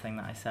everything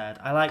that I said.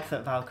 I like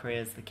that Valkyrie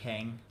is the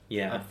king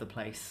of the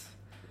place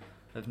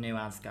of New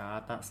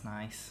Asgard. That's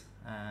nice.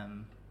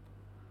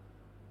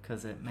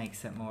 Because it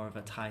makes it more of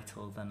a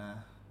title than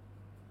a...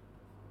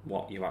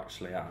 What you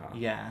actually are.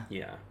 Yeah.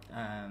 Yeah.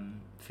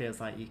 Feels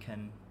like you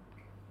can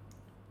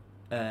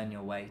earn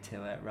your way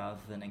to it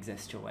rather than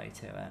exist your way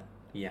to it.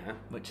 Yeah.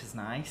 Which is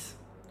nice.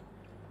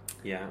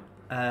 Yeah.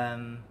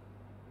 I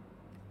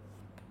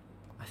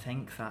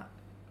think that...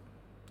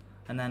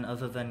 And then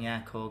other than,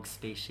 Korg's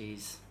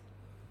species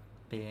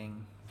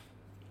being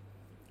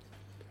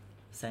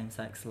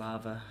same-sex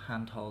larva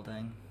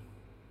hand-holding,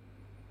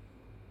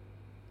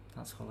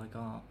 that's all I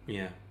got.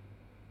 Yeah.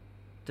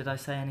 Did I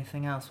say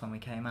anything else when we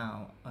came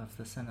out of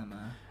the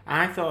cinema?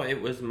 I thought it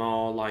was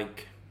more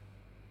like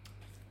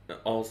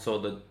also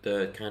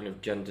the kind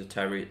of gender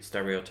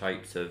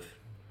stereotypes of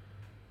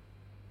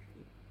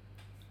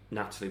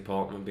Natalie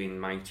Portman being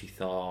mighty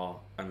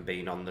Thor and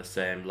being on the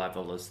same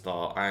level as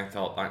Thor. I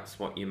thought that's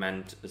what you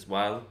meant as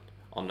well,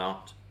 or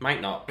not.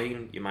 Might not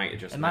been. You might have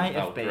just meant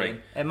Valkyrie.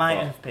 It might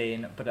have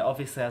been, but it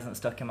obviously hasn't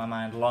stuck in my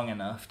mind long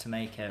enough to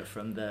make it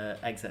from the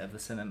exit of the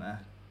cinema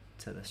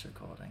to this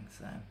recording.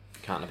 So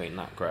can't have been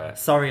that great.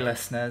 Sorry,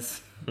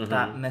 listeners.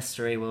 That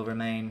mystery will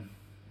remain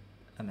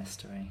a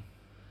mystery.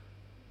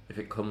 If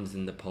it comes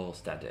in the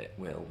post edit,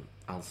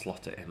 I'll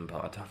slot it in, but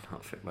I don't know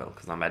if it will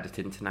because I'm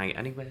editing tonight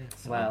anyway.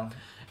 So.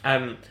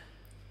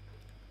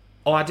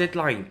 Well, I did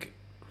like.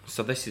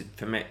 So this is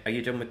for me. Are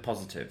you done with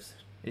positives?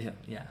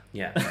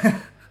 Yeah.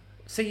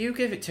 So you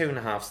give it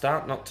 2.5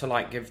 stars, not to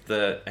like give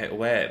it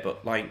away,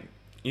 but like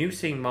you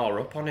seem more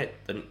up on it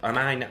than, and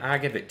I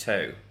give it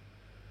 2.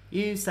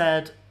 You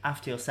said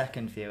after your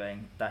second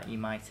viewing that you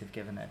might have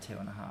given it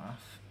 2.5.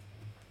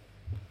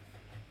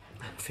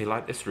 I feel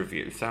like this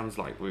review sounds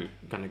like we're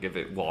going to give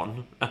it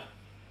 1.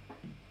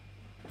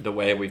 The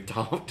way we've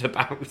talked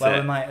about it.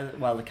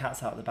 Well, the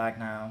cat's out of the bag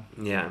now.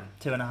 Yeah.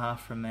 2.5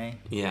 from me.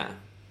 Yeah,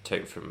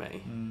 2 from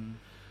me.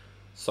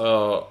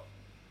 So,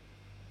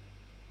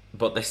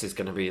 but this is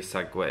going to be a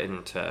segue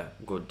into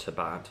good to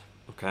bad,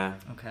 okay?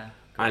 Okay.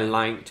 I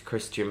liked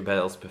Christian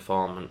Bale's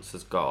performance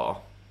as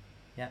Gore.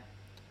 Yeah.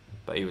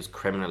 But he was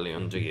criminally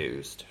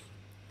underused.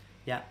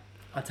 Yeah.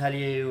 I'll tell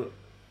you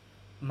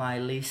my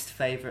least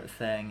favourite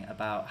thing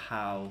about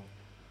how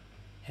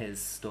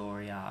his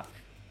story arc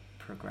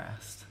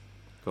progressed.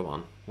 Go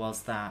on.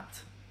 Was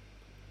that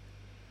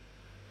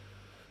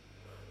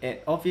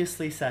it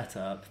obviously set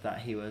up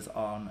that he was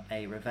on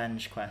a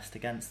revenge quest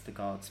against the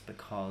gods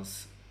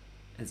because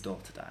his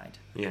daughter died.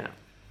 Yeah.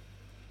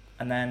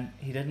 And then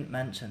he didn't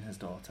mention his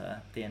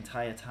daughter the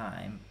entire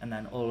time, and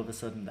then all of a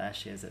sudden there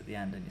she is at the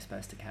end and you're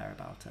supposed to care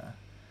about her.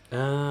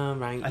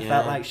 Right, I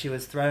felt like she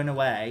was thrown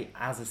away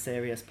as a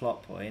serious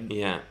plot point.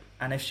 Yeah.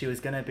 And if she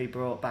was going to be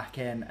brought back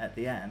in at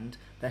the end,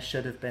 there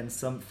should have been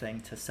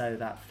something to sew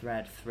that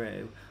thread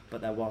through,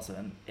 but there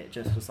wasn't. It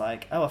just was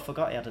like, oh, I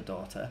forgot he had a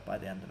daughter by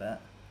the end of it.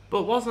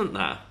 But wasn't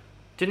there?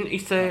 Didn't he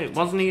say,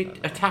 wasn't he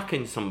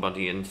attacking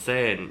somebody and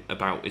saying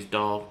about his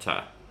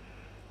daughter?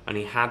 And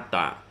he had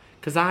that.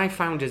 Because I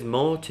found his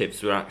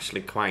motives were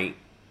actually quite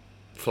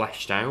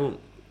fleshed out.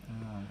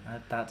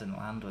 That didn't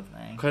land with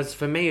me. Because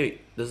for me,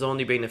 there's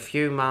only been a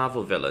few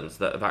Marvel villains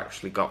that have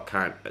actually got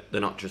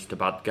they're not just a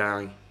bad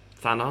guy.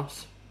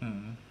 Thanos.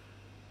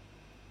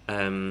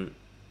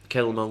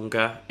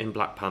 Killmonger in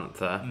Black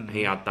Panther.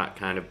 He had that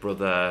kind of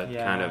brother,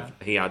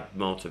 he had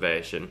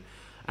motivation.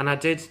 And I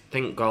did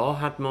think Gore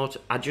had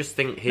I just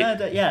think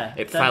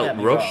it felt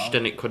rushed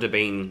and it could have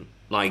been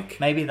like...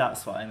 Maybe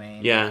that's what I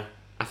mean. Yeah,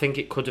 I think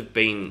it could have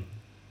been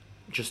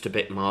just a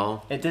bit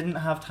more. It didn't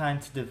have time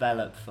to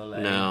develop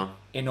fully. No.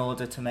 In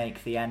order to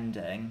make the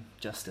ending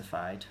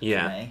justified for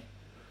me.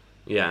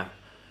 Yeah.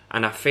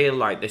 And I feel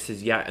like this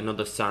is yet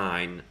another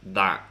sign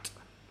that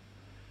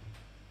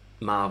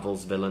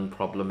Marvel's villain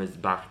problem is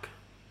back.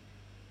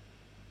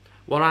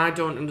 What I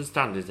don't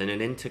understand is in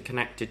an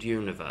interconnected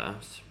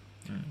universe,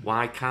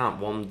 why can't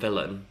one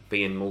villain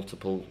be in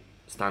multiple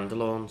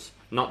standalones?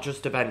 Not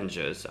just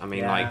Avengers. I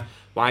mean, like,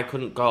 why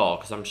couldn't Gore?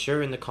 Because I'm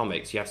sure in the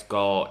comics, yes,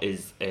 Gore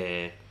is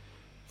a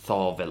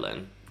Thor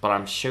villain, but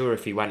I'm sure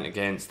if he went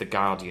against the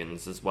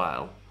Guardians as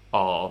well,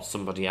 or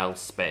somebody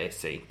else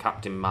spacey,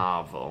 Captain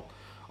Marvel,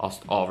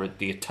 or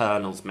the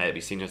Eternals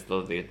maybe, seen as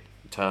though the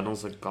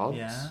Eternals are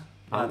gods,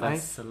 aren't they?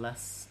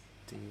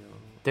 Celestial.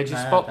 Did you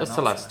spot the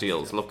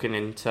Celestials looking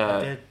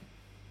into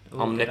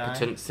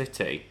Omnipotent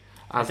City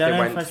as they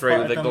went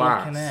through the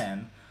glass?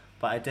 In,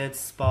 but I did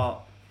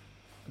spot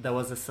there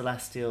was a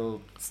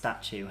celestial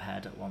statue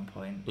head at one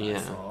point that I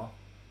saw,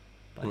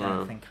 but I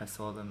don't think I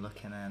saw them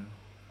looking in.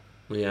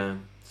 Yeah,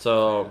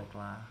 so... The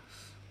glass.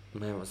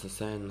 What was I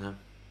saying there?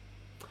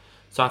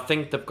 So I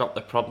think they've got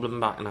the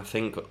problem back, and I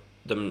think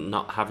them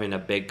not having a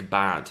big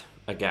bad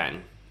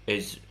again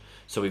is...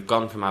 So we've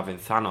gone from having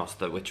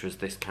Thanos, which was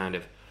this kind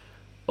of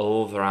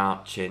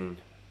overarching...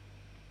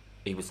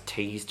 He was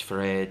teased for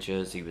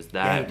ages, he was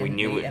there, we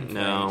knew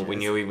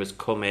he was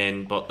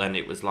coming, but then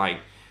it was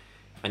like...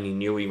 And you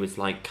knew he was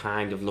like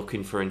kind of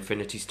looking for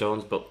Infinity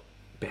Stones, but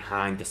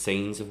behind the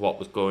scenes of what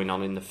was going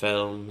on in the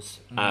films.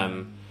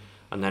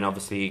 And then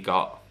obviously he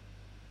got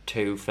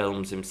 2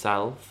 films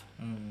himself.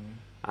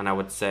 And I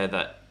would say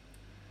that...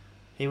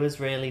 He was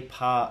really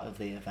part of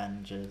the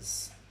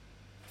Avengers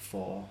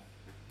 4.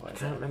 I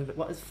can't remember.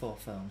 What is 4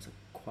 films?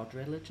 A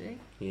quadrilogy?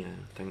 Yeah,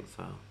 I think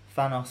so.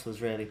 Thanos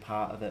was really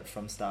part of it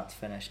from start to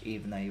finish,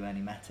 even though you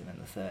only met him in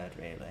the 3rd,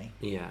 really.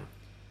 Yeah.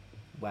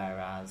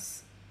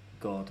 Whereas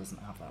Gore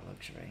doesn't have that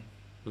luxury.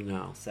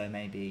 No. So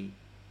maybe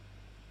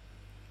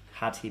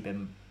had he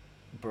been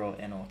brought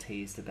in or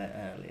teased a bit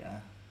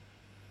earlier,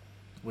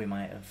 we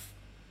might have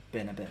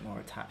been a bit more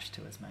attached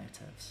to his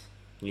motives.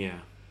 Yeah.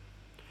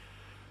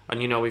 And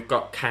we've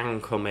got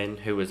Kang coming,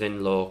 who was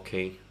in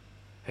Loki,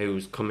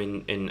 who's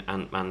coming in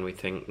Ant-Man, we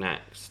think,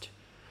 next.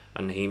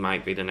 And he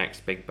might be the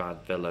next big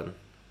bad villain.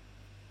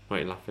 What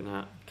are you laughing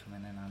at?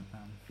 Coming in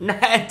Ant-Man.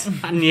 Ned!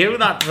 I knew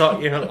that's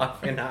what you were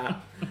laughing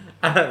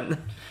at.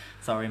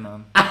 Sorry,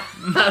 Mum.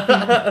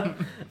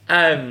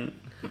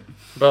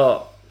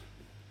 But,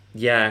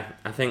 yeah,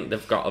 I think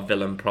they've got a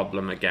villain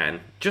problem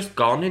again. Just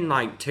gone in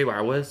like 2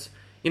 hours.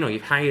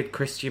 you've hired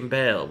Christian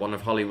Bale, one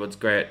of Hollywood's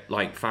great,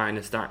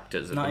 finest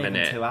actors at Not the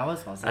minute. even 2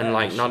 hours, was it? And,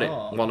 not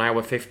Sure. at 1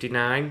 hour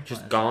 59,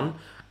 just gone.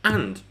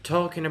 And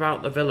talking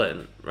about the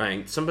villain,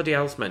 right, somebody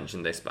else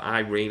mentioned this, but I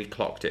really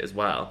clocked it as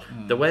well.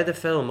 The way the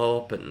film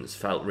opens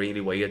felt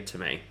really weird to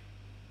me.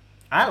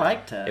 I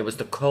liked it. It was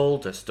the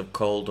coldest of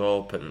cold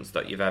opens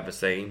that you've ever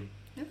seen.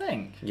 You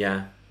think?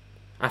 Yeah.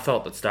 I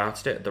thought that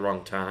started it at the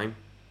wrong time.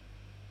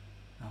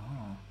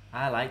 Oh,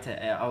 I liked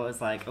it. I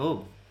was like,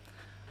 oh,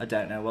 I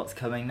don't know what's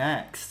coming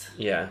next.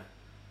 Yeah.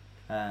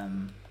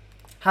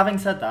 Having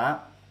said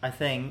that, I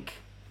think...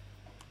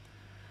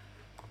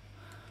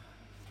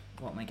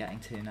 What am I getting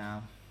to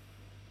now?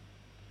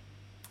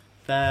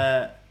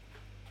 The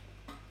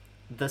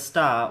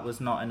start was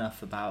not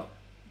enough about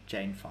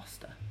Jane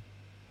Foster.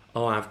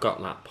 Oh, I've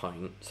got that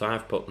point. So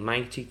I've put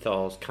Mighty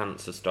Thor's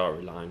cancer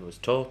storyline was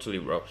totally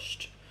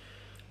rushed.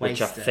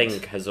 Which I Wasted.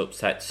 think has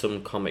upset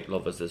some comic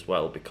lovers as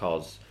well,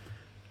 because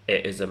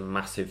it is a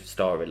massive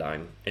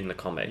storyline in the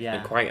comic. Yeah.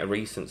 And quite a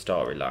recent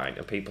storyline.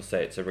 And people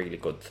say it's a really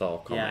good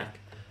Thor comic.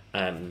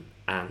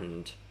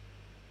 And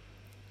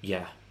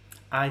yeah.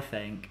 I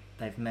think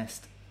they've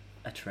missed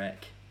a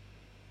trick,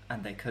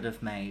 and they could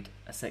have made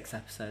a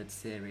 6-episode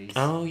series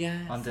Oh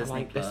yeah, on Disney I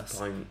like Plus this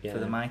point. Yeah. for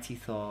the Mighty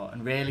Thor,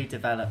 and really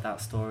develop that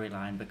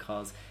storyline,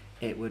 because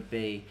it would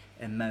be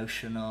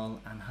emotional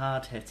and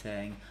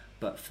hard-hitting,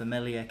 but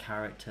familiar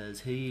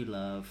characters who you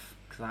love.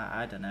 Because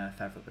I don't know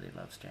if everybody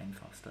loves Jane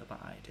Foster, but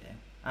I do.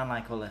 And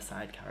like all their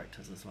side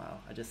characters as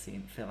well. I just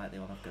feel like they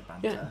all have good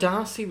banter. Yeah,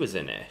 Darcy was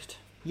in it.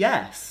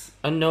 Yes.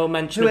 And no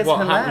mention Who of is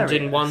what happened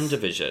in hilarious.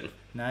 WandaVision.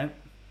 No.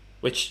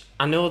 Which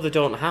I know they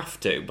don't have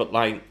to, but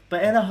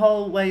But in a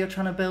whole where you're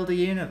trying to build a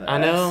universe, I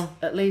know.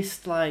 At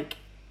least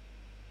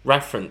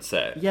reference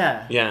it.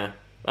 yeah. Yeah.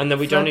 And then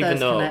we Thread don't even those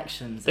know.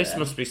 connections This in.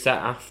 must be set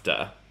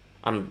after.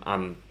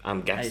 I'm I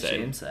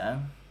guessing. assume so.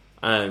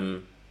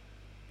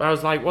 But I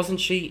was like, wasn't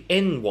she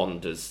in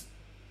Wanda's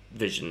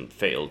vision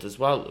field as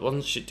well?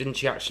 Wasn't she? Didn't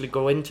she actually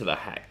go into the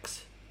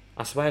hex?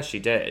 I swear she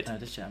did. Oh,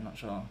 did she? I'm not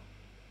sure.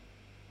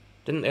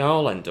 Didn't they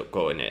all end up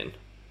going in?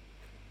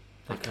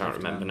 They I could can't have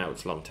remember done. now.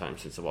 It's a long time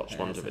since I watched It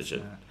is,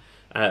 WandaVision.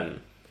 isn't it?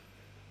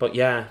 But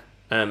yeah,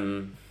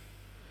 and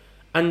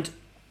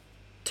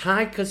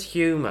Taika's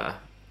humour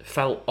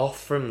felt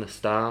off from the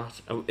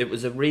start. It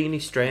was a really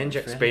strange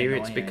It was really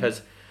experience annoying.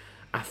 because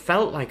I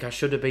felt like I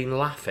should have been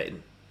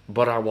laughing,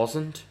 but I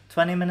wasn't.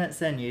 20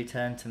 minutes in, you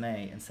turned to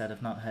me and said,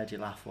 I've not heard you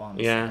laugh once.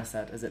 Yeah. And I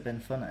said, has it been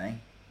funny?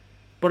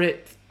 But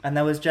it, And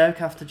there was joke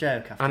after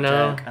joke after I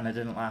know. joke, and I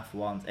didn't laugh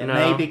once. It No.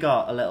 maybe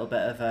got a little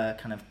bit of a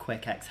kind of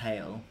quick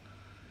exhale.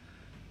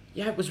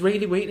 yeah, it was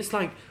really weird. It's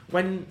like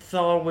when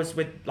Thor was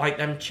with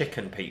them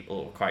chicken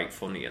people were quite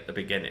funny at the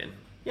beginning.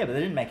 Yeah, but they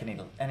didn't make any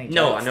jokes.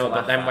 No, I know, to but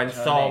laugh then at, when do you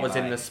know Thor what I mean? was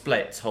in the Like,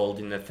 splits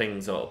holding the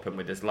things open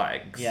with his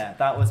legs. yeah,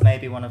 that was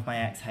maybe one of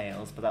my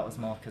exhales, but that was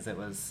more because it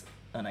was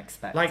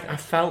unexpected. I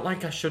felt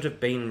like I should have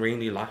been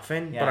really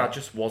laughing, but Yeah. I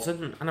just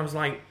wasn't. And I was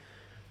like,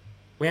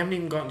 we haven't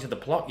even gotten to the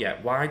plot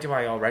yet. Why do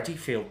I already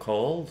feel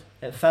cold?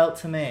 It felt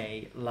to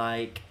me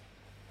like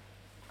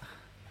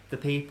the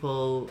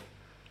people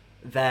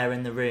there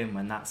in the room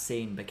when that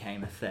scene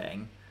became a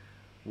thing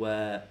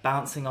were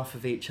bouncing off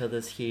of each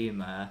other's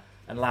humour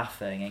and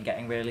laughing and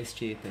getting really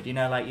stupid. You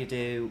know, like you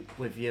do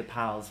with your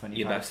pals when you've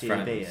Your had a best few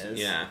friends. beers.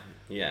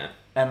 Yeah.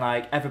 And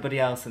like everybody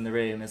else in the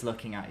room is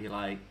looking at you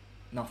like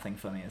nothing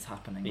funny is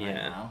happening right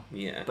now.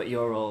 Yeah. But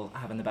you're all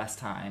having the best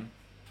time.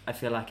 I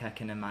feel like I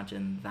can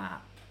imagine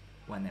that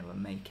when they were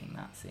making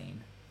that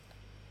scene.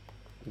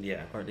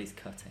 Yeah. Or at least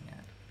cutting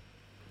it.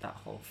 That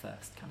whole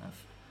first kind of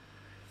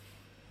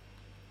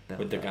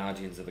With the build-up.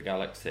 Guardians of the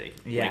Galaxy.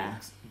 Yeah.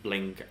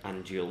 Blink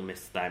and you'll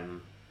miss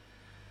them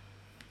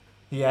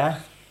Yeah.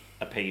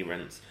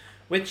 appearance.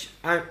 Which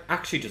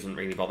actually doesn't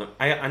really bother me.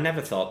 I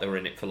never thought they were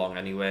in it for long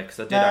anyway, because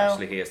I did No.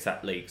 actually hear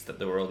set leaks that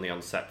they were only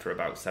on set for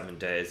about 7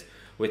 days,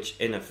 which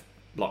in a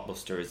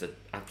blockbuster is an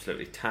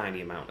absolutely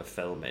tiny amount of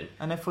filming.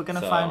 And if we're going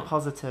to So- find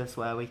positives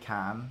where we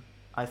can,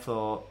 I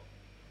thought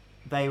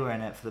they were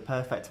in it for the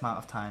perfect amount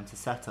of time to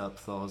set up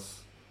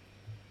Thor's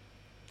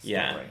story.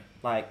 Yeah.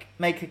 Like,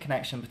 make a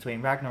connection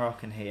between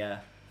Ragnarok and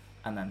here,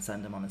 and then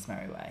send him on his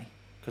merry way.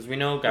 Because we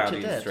know it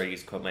Guardians did. 3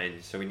 is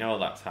coming, so we know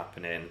that's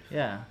happening.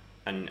 Yeah.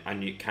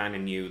 And you kind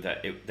of knew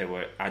that they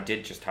were. I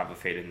did just have a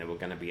feeling they were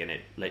going to be in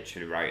it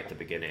literally right at the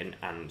beginning,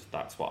 and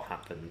that's what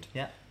happened.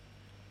 Yeah.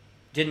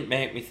 Didn't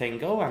make me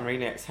think, oh, I'm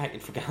really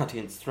excited for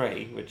Guardians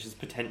 3, which is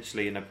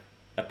potentially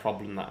a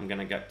problem that I'm going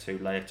to get to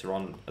later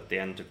on at the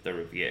end of the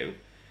review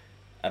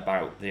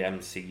about the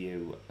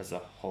MCU as a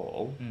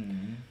whole.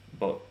 Mm.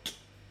 But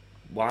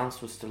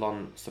whilst we're still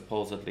on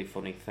supposedly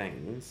funny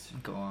things,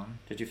 Go on.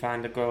 did you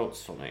find the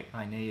goats funny?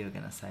 I knew you were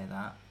going to say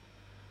that.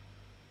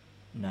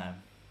 No.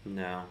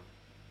 No.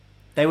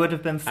 They would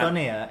have been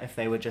funnier if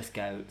they were just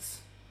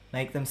goats.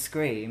 Make them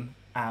scream,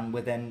 and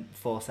within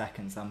 4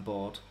 seconds I'm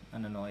bored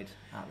and annoyed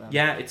at them.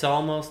 Yeah, it's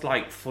almost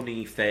like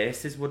funny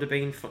faces would have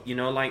been,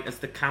 like as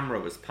the camera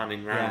was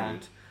panning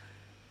round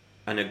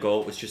and a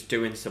goat was just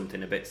doing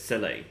something a bit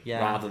silly Yeah.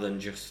 rather than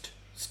just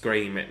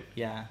screaming.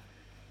 Yeah.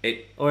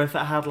 Or if it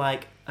had,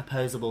 like,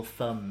 opposable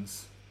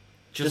thumbs.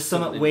 Just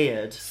something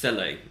weird.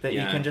 Silly. That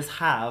you can just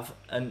have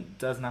and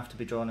doesn't have to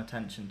be drawn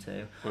attention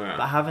to. Right.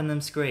 But having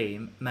them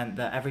scream meant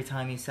that every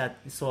time you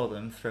saw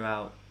them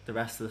throughout the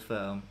rest of the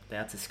film, they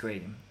had to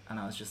scream. And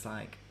I was just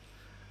like...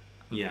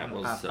 Yeah, it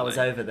was I silly. was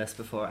over this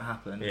before it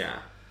happened. Yeah.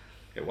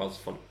 It was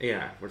fun.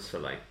 Yeah, it was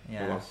silly.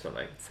 Yeah, it was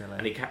silly.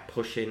 And he kept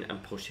pushing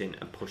and pushing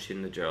and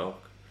pushing the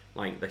joke.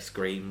 Like, they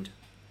screamed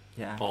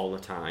all the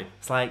time.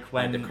 It's like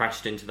when... Like they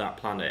crashed into that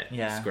planet,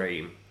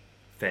 scream,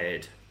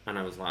 fade. And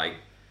I was like,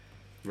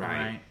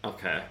 right,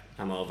 okay,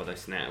 I'm over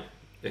this now.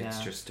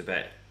 It's just a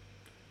bit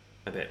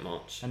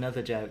much.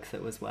 Another joke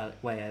that was way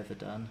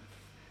overdone.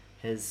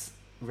 His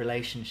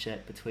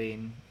relationship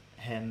between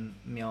him,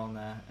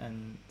 Mjolnir,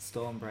 and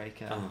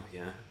Stormbreaker. Oh,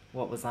 yeah.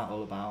 What was that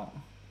all about?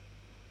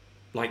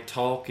 Like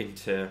talking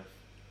to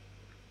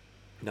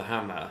the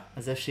Hammer.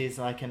 As if she's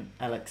like an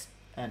Alex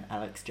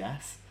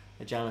Jess,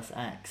 a jealous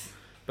ex.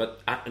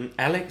 But an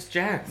Alex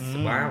Jess,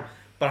 wow.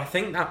 But I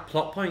think that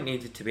plot point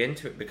needed to be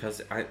into it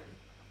because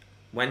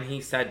when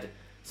he said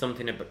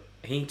something about...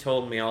 He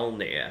told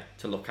Mjolnir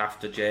to look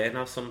after Jane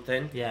or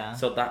something. Yeah.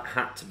 So that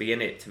had to be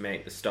in it to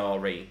make the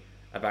story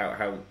about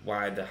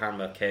why the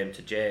Hammer came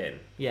to Jane.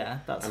 Yeah,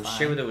 that's fine. I'm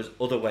sure there was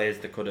other ways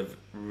they could have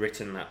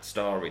written that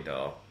story,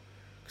 though.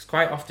 Because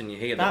quite often you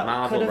hear that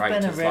Marvel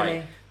writers,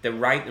 like, they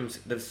write them...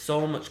 There's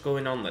so much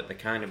going on that they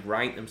kind of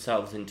write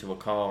themselves into a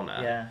corner.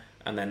 Yeah.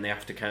 And then they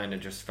have to kind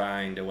of just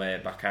find a way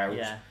back out.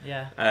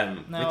 Yeah.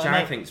 Which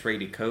I think's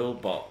really cool,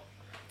 but...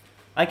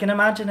 I can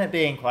imagine it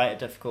being quite a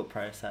difficult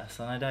process,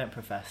 and I don't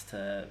profess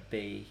to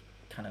be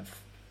kind of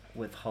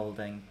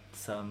withholding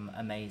some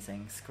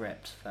amazing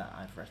script that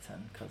I've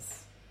written,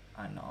 because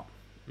I'm not.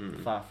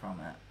 Far from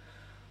it.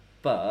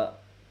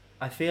 But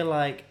I feel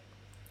like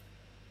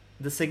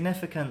the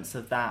significance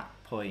of that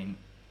point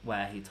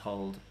where he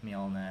told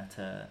Mjolnir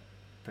to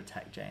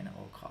protect Jane at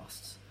all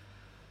costs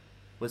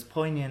was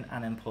poignant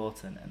and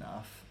important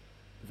enough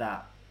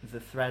that the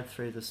thread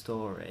through the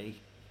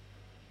story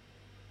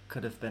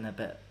could have been a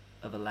bit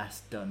of a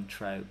less done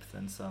trope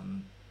than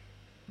some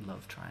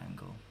love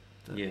triangle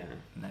that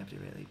nobody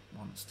really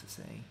wants to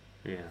see.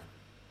 Yeah.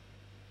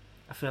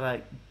 I feel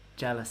like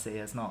jealousy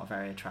is not a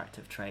very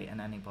attractive trait in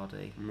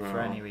anybody for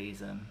any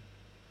reason.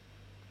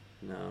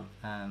 No.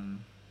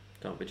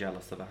 Don't be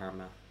jealous of a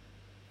hammer.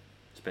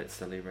 It's a bit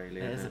silly, really.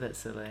 It is a bit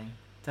silly.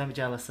 Don't be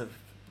jealous of...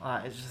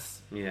 Like, it's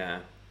just... Yeah.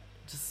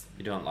 Just...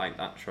 You don't like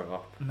that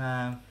trope.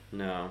 No.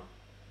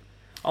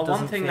 Oh,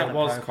 one thing that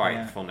was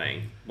quite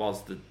funny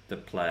was the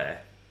play.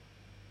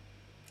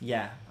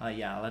 Yeah,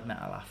 I'll admit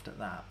I laughed at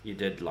that. You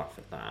did laugh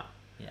at that.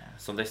 Yeah.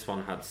 So this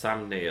one had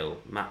Sam Neill,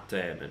 Matt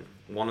Damon,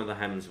 one of the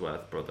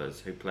Hemsworth brothers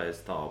who plays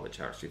Thor,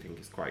 which I actually think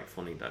is quite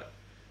funny that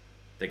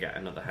they get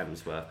another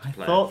Hemsworth to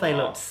play I thought Thor. they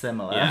looked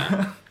similar.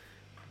 Yeah.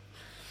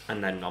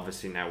 And then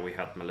obviously now we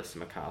had Melissa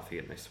McCarthy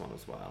in this one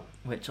as well.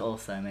 Which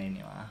also made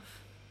me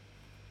laugh.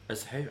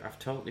 As who? I've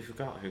totally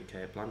forgot who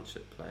Kate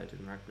Blanchett played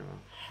in Ragnarok.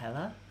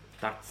 Hela?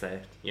 That's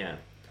it, yeah.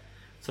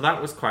 So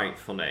that was quite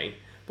funny.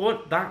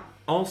 But that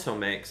also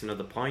makes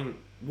another point.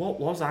 What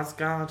was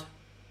Asgard?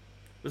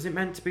 Was it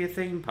meant to be a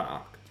theme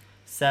park?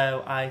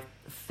 So I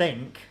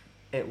think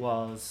it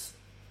was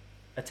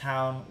a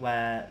town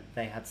where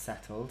they had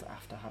settled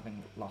after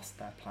having lost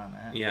their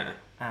planet. Yeah.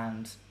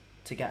 And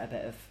to get a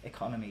bit of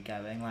economy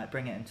going, like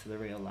bring it into the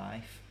real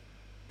life,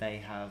 they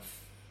have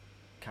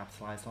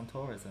capitalised on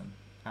tourism,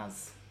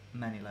 as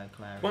many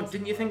local areas. What,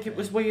 didn't you think it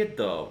was weird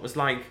though? It was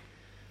like...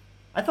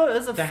 I thought it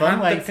was a fun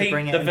way to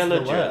bring it into the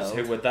world. The villagers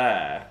who were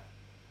there...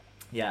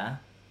 Yeah.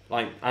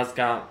 Like, the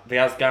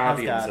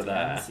Asgardians are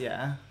there.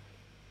 Yeah.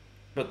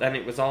 But then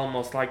it was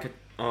almost like a...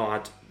 I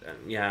thought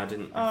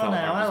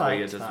that was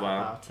weird as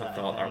well. I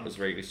thought that was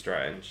really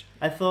strange.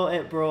 I thought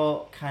it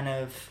brought kind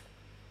of...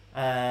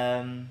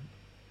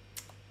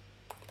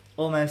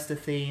 almost a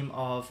theme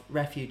of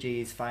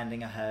refugees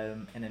finding a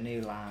home in a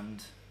new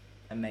land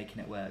and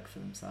making it work for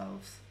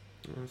themselves.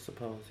 I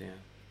suppose, yeah.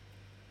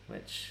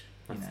 Which,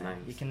 that's nice.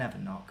 You can never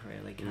knock,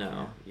 really, can you?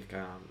 No, you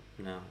can't,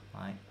 no.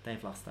 Like,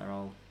 they've lost their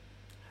old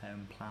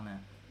home planet.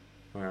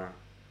 Yeah.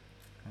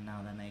 And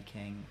now they're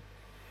making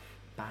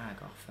bag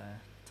off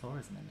the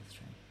tourism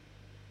industry.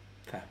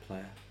 Fair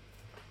play.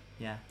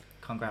 Yeah,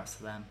 congrats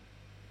to them.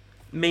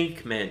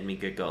 Meek made me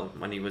giggle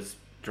when he was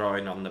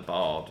drawing on the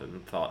board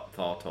and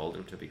Thor told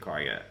him to be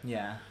quiet.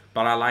 Yeah.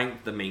 But I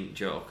liked the Meek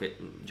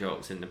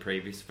jokes in the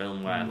previous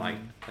film where, like,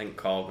 I think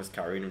Korg was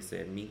carrying him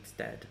saying Meek's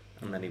dead,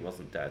 and then he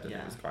wasn't dead, and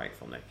it was quite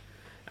funny.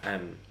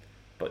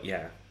 But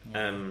yeah.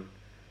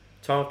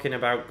 Talking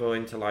about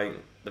going to, like,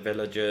 the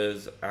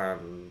villagers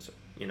and,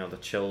 the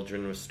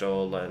children were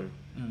stolen.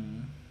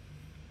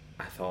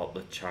 I thought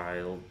the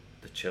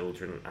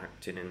children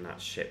acting in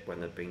that ship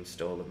when they'd been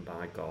stolen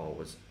by Gore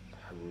was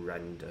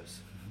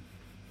horrendous.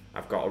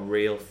 I've got a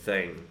real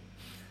thing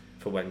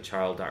for when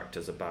child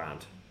actors are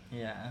bad.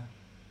 Yeah.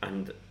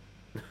 And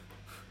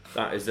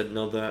that is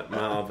another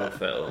Marvel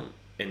film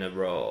in a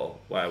row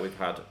where we've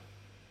had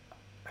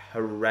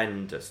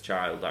horrendous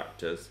child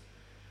actors.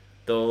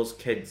 those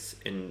kids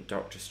in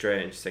Doctor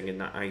Strange singing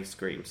that ice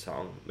cream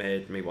song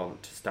made me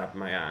want to stab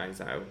my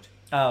eyes out.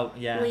 Oh,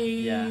 yeah.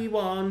 We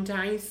want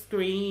ice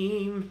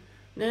cream.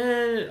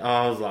 No.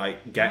 I was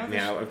like, get me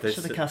out of this.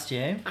 Should have cast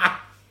you.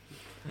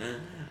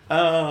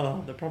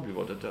 Oh, they probably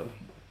would have done.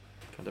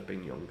 Could have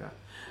been younger.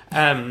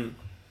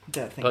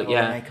 Don't think all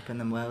the makeup in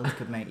the world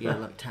could make you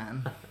look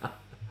tan.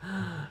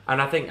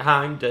 And I think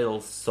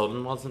Heimdall's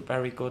son wasn't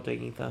very good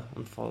either,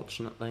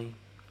 unfortunately.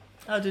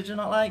 Oh, did you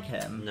not like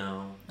him?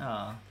 No.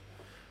 Oh.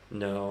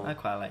 No. I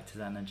quite liked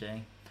his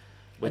energy.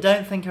 I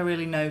don't think I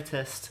really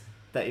noticed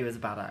that he was a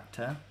bad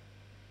actor,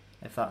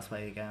 if that's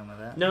where you're going with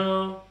it.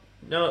 No,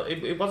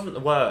 it wasn't the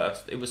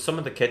worst. It was some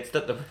of the kids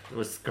that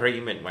were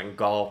screaming when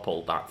Gore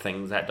pulled that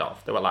thing's head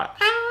off. They were like,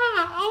 ah,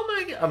 oh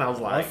my God. And I was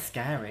like... That's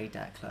scary,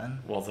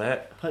 Declan. Was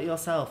it? Put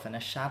yourself in a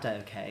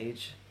shadow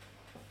cage.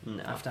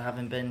 No. After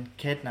having been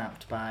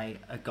kidnapped by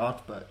a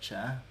god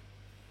butcher.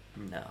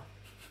 No.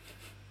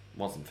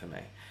 Wasn't for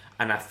me.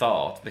 And I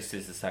thought, this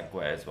is a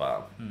segue as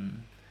well,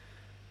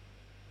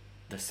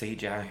 the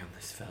CGI on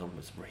this film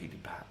was really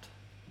bad.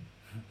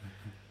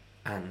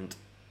 And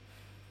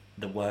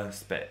the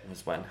worst bit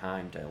was when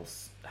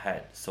Heimdall's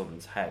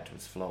son's head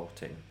was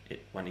floating.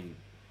 When he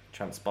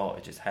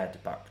transported his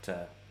head back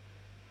to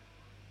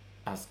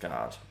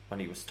Asgard, when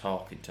he was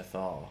talking to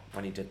Thor,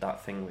 when he did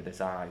that thing with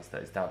his eyes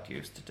that his dad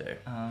used to do.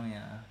 Oh,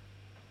 yeah.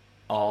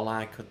 All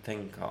I could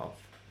think of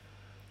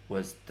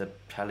was the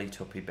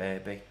Teletubby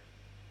baby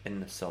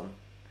in the sun.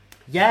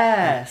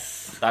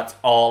 Yes! That's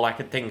all I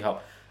could think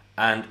of.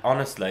 And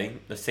honestly,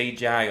 the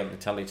CGI on the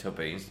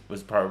Teletubbies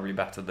was probably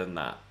better than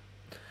that.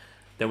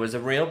 There was a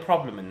real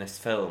problem in this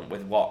film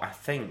with what I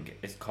think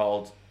is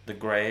called the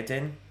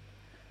grading,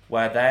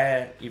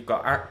 where you've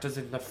got actors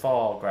in the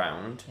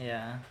foreground,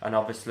 and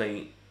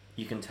obviously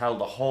you can tell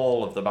the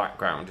whole of the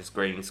background is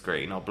green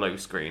screen or blue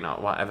screen or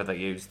whatever they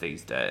use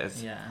these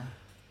days. Yeah.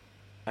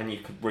 And you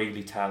could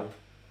really tell.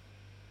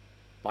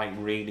 Like,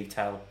 really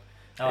tell.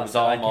 Oh, it was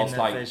so almost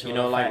like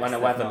like when a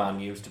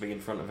weatherman used to be in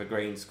front of a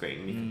green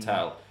screen, you could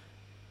tell.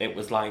 It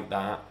was like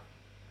that.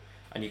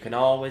 And you can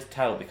always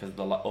tell because of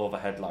the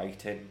overhead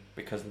lighting,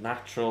 because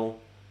natural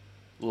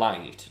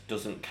light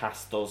doesn't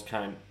cast those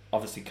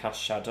obviously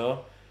cast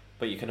shadow,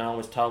 but you can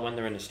always tell when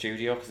they're in a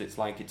studio because it's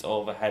like it's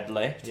overhead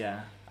lit.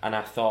 Yeah. And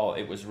I thought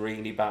it was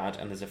really bad,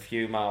 and there's a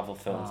few Marvel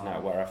films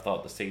now where I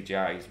thought the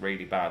CGI is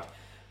really bad.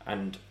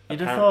 And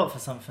you'd have thought for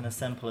something as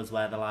simple as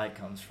where the light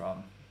comes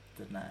from,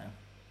 didn't I?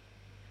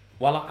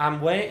 Well,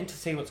 I'm waiting to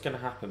see what's going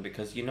to happen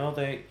because you know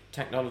the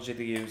technology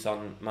they use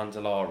on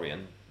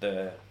Mandalorian,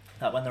 that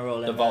when they're all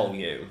in the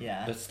volume.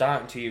 Yeah. They're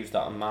starting to use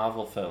that on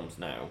Marvel films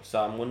now,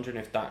 so I'm wondering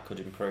if that could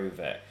improve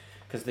it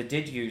because they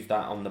did use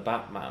that on the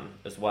Batman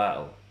as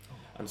well.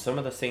 And some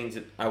of the scenes,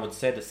 I would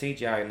say the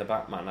CGI in the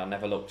Batman, I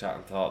never looked at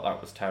and thought that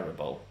was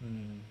terrible.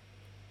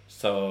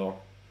 So,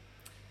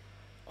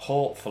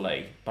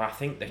 hopefully, but I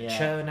think they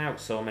churn out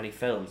so many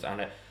films,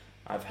 and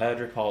I've heard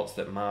reports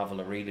that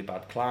Marvel are really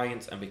bad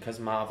clients, and because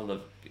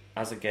Marvel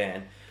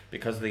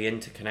because of the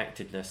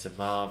interconnectedness of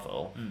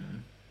Marvel,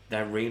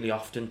 they're really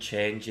often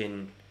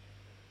changing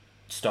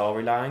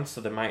storylines,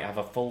 so they might have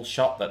a full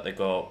shot that they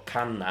go,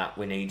 can that,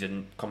 we need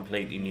a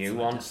completely new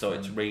one, so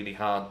it's really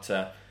hard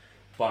to...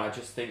 But I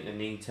just think they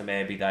need to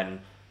maybe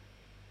then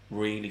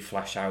really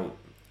flesh out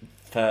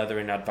further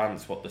in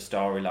advance what the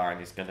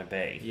storyline is going to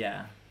be.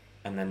 Yeah.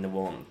 And then they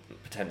won't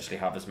potentially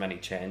have as many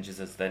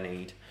changes as they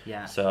need.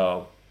 Yeah.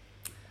 So,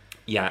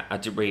 yeah, I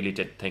really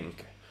did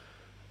think...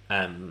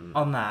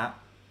 On that,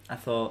 I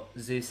thought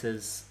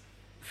Zeus's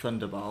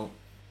Thunderbolt...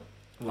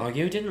 Oh,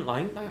 you didn't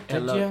like that, did it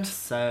you? looked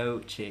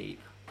so cheap.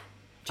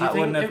 Do you think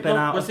wouldn't have been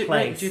out of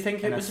place. Do you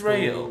think it was school,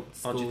 real?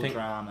 School Or do you think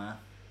drama.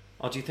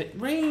 Or do you think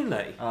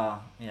really? Oh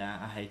yeah,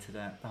 I hated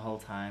it the whole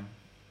time.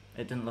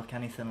 It didn't look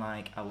anything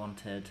like I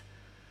wanted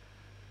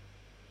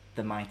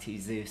the mighty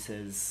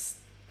Zeus's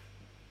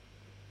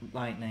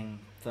lightning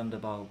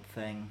thunderbolt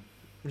thing.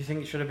 Do you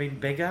think it should have been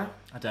bigger?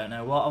 I don't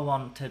know what I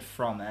wanted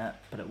from it,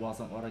 but it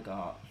wasn't what I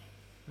got.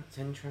 That's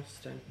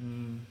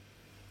interesting.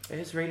 It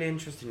is really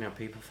interesting how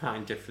people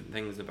find different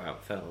things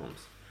about films.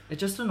 It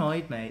just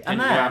annoyed me. Did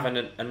you have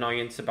an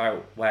annoyance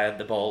about where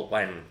the bolt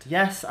went?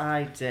 Yes,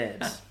 I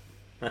did.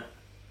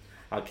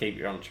 I'll keep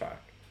you on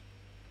track.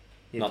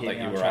 Not that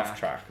you were off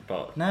track,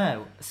 but...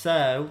 No.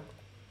 So,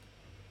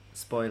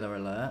 spoiler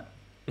alert.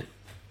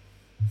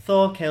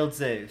 Thor killed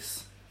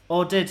Zeus.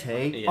 Or did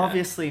he? Yeah.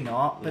 Obviously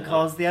not,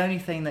 because the only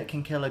thing that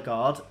can kill a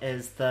god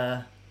is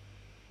the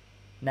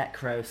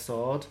Necro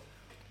Sword.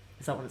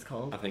 Is that what it's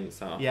called? I think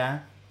so. Yeah.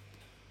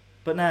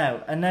 But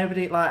no, and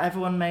nobody,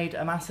 everyone made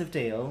a massive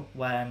deal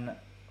when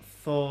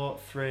Thor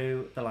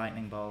threw the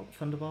lightning bolt.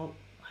 Thunderbolt?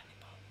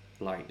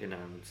 Lightning, I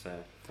would say.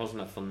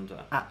 Wasn't a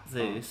thunder. At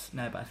Zeus.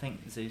 No, but I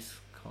think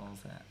Zeus calls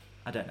it.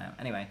 I don't know.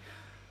 Anyway.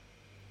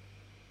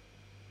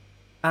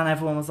 And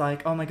everyone was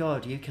like, oh my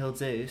god, you killed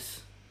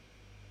Zeus.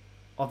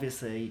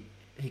 Obviously,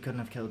 he couldn't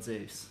have killed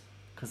Zeus.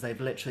 Because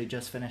they've literally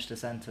just finished a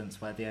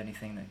sentence where the only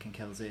thing that can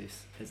kill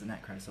Zeus is a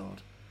Necro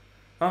Sword.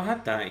 Oh,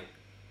 had they?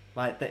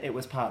 Like, that it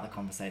was part of the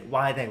conversation.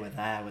 Why they were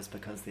there was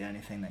because the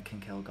only thing that can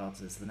kill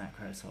gods is the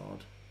necro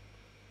sword.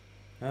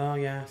 Oh,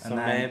 yeah, so And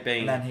then, maybe...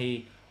 And then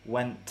he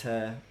went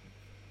to...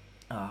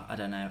 Oh, I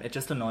don't know. It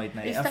just annoyed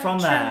me. Is And that from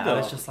true, there, though?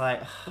 I was just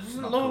like...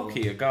 Wasn't not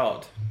Loki cool. a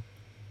god?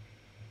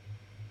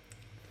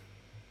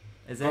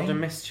 Is God he? of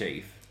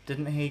mischief?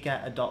 Didn't he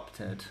get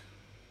adopted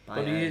by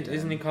But Odin?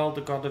 isn't he called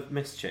the god of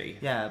mischief?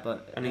 Yeah,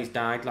 but... And he's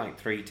died like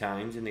 3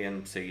 times in the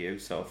MCU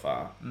so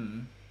far.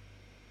 Mm.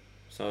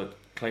 So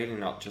clearly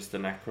not just the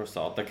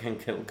Necrosword that can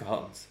kill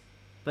gods.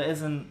 But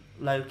isn't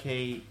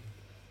Loki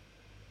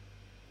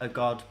a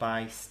god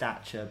by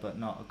stature but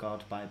not a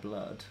god by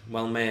blood?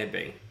 Well,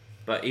 maybe.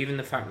 But even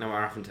the fact that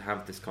we're having to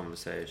have this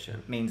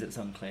conversation... Means it's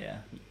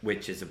unclear.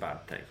 Which is a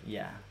bad thing.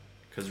 Yeah.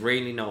 Because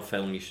really no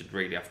film you should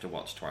really have to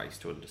watch twice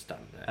to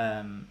understand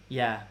it.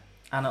 Yeah.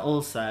 And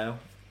also,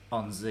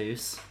 on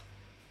Zeus,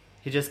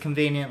 he just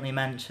conveniently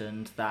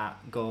mentioned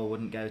that Gore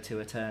wouldn't go to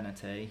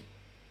eternity,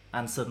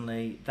 and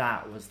suddenly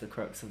that was the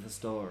crux of the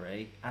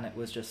story, and it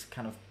was just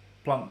kind of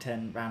plonked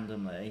in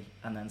randomly,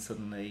 and then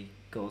suddenly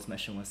Gore's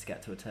mission was to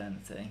get to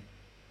eternity.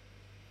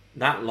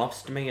 That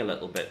lost me a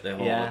little bit, the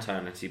whole Yeah.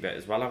 eternity bit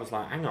as well. I was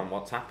like, hang on,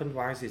 what's happened?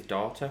 Why is his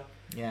daughter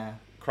Yeah.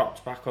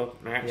 cropped back up?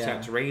 And I actually Yeah.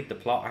 had to read the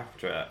plot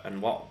after it,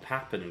 and what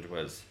happened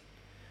was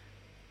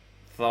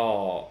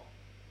Gore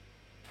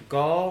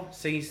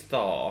sees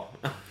Thor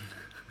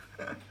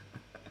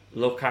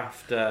look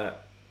after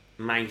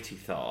mighty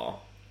Thor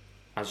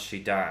as she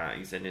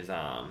dies in his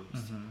arms.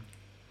 Mm-hmm.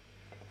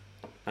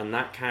 And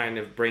that kind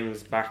of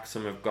brings back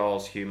some of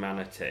Gore's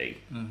humanity.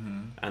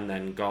 Mm-hmm. And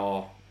then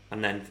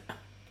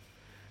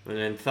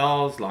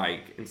Thor's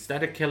like,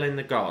 instead of killing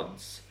the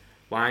gods,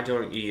 why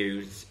don't you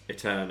use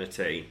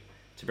eternity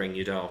to bring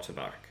your daughter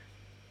back?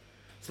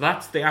 So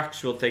that's the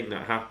actual thing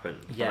that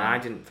happened. Yeah. But I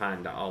didn't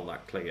find that all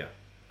that clear.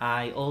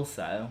 I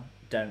also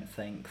don't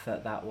think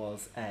that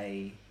was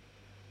a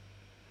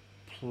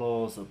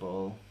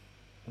plausible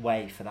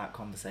way for that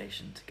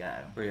conversation to go.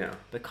 Yeah.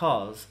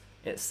 Because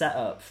it's set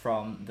up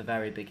from the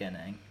very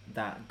beginning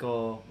that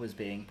Gore was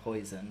being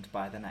poisoned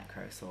by the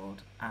Necrosword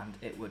and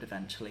it would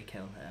eventually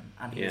kill him.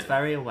 And he was Yeah.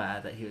 very aware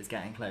that he was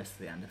getting close to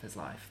the end of his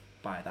life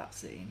by that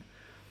scene.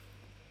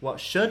 What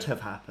should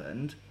have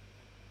happened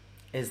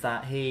is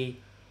that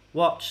he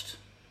watched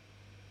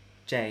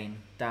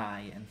Jane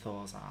die in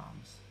Thor's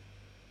arms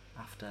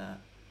after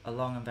a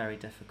long and very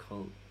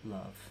difficult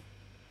love,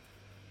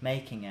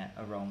 making it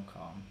a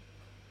rom-com.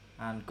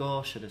 And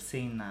Gore should have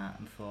seen that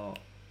and thought,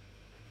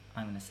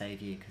 I'm going to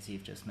save you because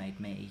you've just made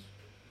me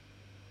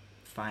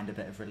find a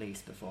bit of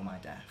release before my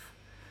death.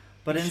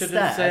 But You instead... should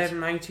have saved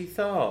mighty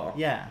Thor.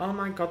 Yeah. Oh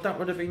my god, that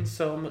would have been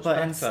so much But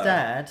better.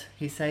 instead,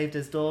 he saved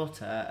his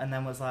daughter and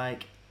then was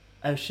like,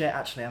 oh shit,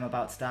 actually I'm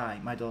about to die.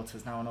 My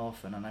daughter's now an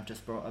orphan and I've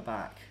just brought her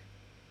back.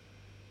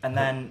 And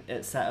then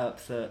it set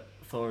up that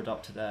Thor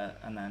adopted her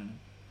and then,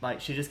 like,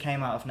 she just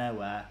came out of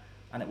nowhere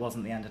and it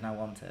wasn't the ending I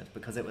wanted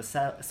because it was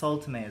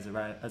sold to me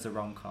as a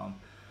rom-com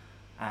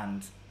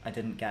and I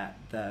didn't get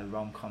the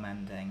rom-com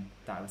ending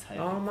that I was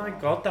hoping Oh my for.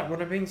 god, that would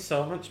have been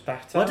so much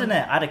better. Wouldn't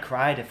it? I'd have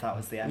cried if that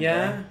was the ending.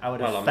 Yeah. I would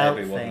have well, felt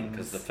maybe things. wouldn't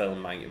because the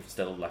film might have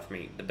still left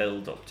me... The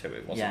build-up to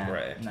it wasn't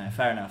great. No,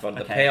 fair enough. But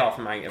the Okay. payoff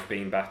might have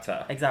been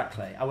better.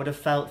 Exactly. I would have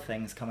felt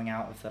things coming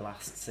out of the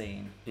last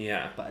scene,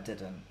 Yeah. but I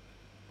didn't,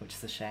 which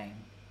is a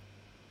shame.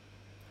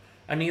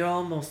 And you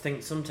almost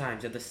think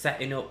sometimes they're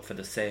setting up for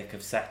the sake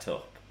of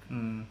setup,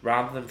 Mm,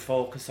 rather than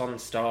focus on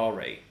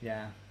story.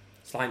 yeah.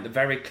 It's like they're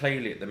very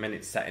clearly at the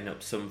minute setting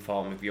up some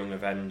form of Young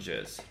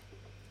Avengers.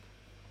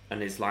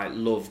 And is like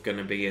love going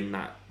to be in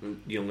that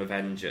Young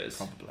Avengers?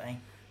 Probably.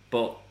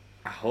 But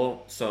I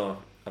hope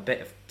so. A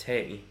bit of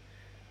tea.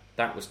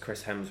 That was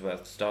Chris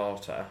Hemsworth's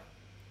daughter,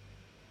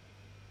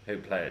 who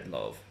played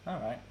Love.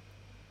 Alright.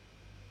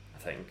 I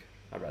think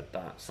I read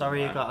that.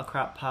 Sorry you somewhere. got a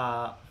crap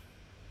part.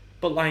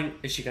 But like,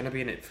 is she going to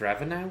be in it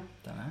forever now?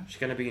 Don't know. Is she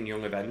going to be in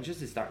Young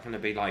Avengers? Is that going to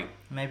be like?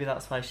 Maybe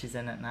that's why she's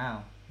in it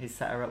now. He's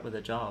set her up with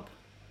a job.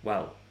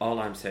 Well, all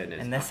I'm saying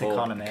is, In this I hope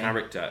economy- the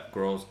character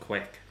grows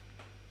quick,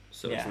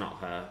 so Yeah. it's not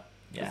her.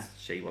 'Cause Yeah.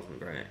 she wasn't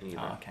great either.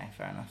 Oh, okay,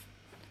 fair enough.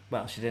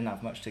 Well, she didn't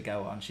have much to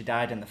go on. She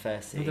died in the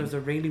first No, scene. there was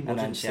a really and then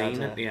wooden she had scene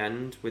to- at the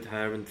end with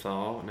her and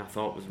Thor, and I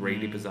thought it was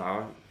really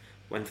bizarre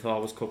when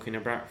Thor was cooking her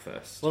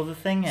breakfast. Well, the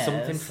thing is...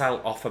 Something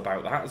felt off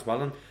about that as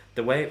well, and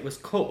the way it was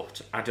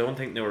cut, I don't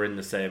think they were in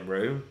the same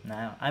room.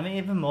 No, I'm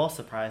even more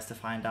surprised to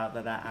find out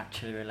that they're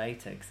actually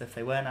related, because if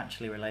they weren't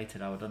actually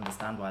related, I would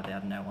understand why they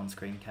had no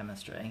on-screen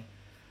chemistry.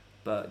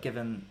 But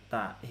given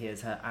that he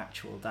is her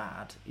actual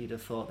dad, you'd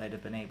have thought they'd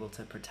have been able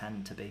to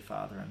pretend to be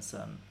father and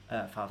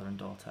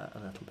daughter a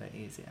little bit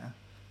easier.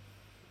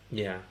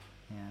 Yeah.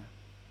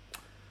 Yeah.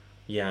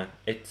 Yeah,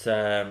 it's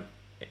a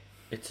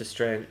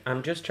strange...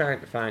 I'm just trying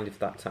to find if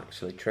that's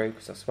actually true,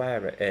 because I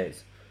swear it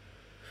is.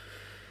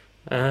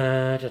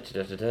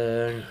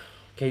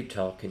 Keep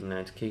talking,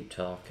 Ned, keep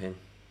talking.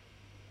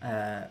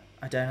 I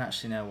don't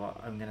actually know what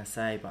I'm going to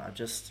say, but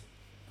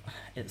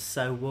it's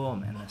so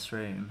warm in this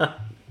room.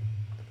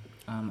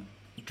 I'm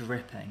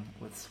dripping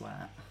with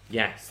sweat.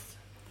 Yes.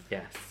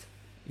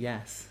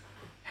 Yes.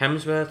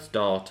 Hemsworth's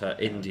daughter,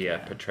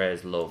 India,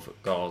 portrays Love,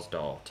 Gore's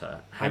daughter.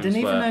 I didn't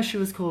even know she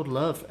was called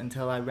Love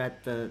until I read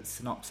the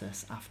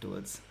synopsis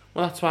afterwards.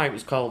 Well, that's why it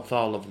was called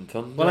Thor, Love and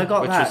Thunder. Well, I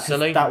got which that is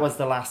silly. that was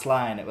the last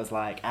line. It was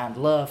like, and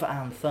love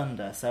and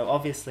thunder. So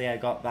obviously I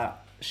got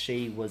that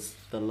she was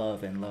the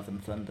love in Love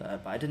and Thunder,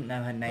 but I didn't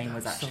know her name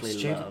was actually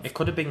Love. It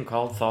could have been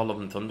called Thor, Love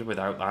and Thunder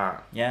without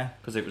that. Yeah.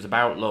 Because it was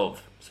about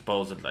love,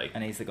 supposedly.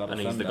 And he's the god of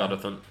thunder. And he's the god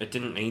of thunder. It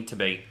didn't need to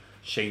be.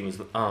 She was...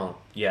 Oh,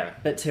 yeah.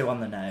 Bit too on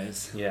the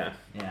nose. Yeah.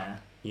 Yeah.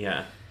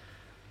 Yeah.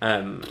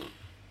 And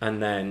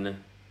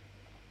then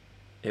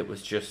it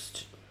was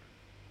just...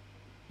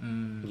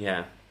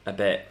 Yeah, a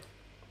bit.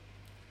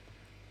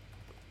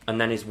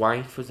 And then his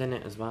wife was in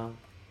it as well.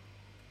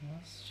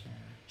 Was she?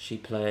 She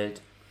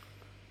played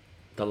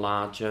the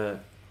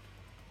larger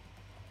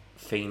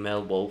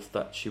female wolf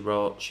that she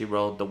rode. She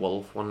rode the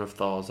wolf, one of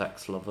Thor's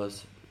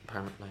ex-lovers,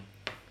 apparently.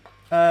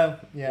 Oh,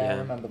 yeah, Yeah. I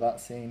remember that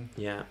scene.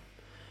 Yeah.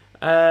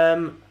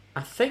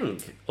 I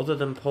think, other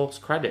than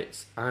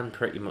post-credits, I'm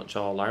pretty much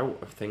all out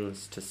of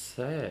things to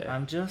say.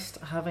 I'm just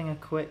having a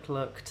quick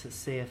look to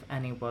see if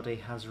anybody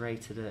has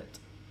rated it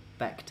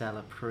Bechdel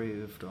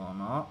approved or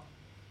not.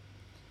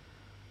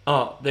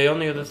 Oh, the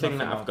only other thing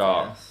nothing that I've got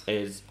obvious.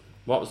 is,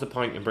 what was the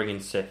point in bringing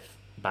Sif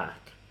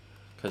back?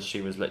 Because she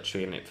was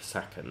literally in it for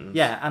seconds.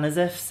 Yeah, and as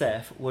if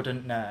Sif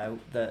wouldn't know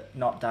that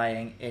not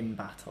dying in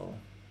battle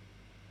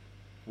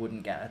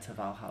wouldn't get her to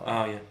Valhalla.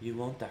 Oh, yeah. You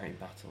won't die in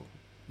battle.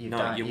 You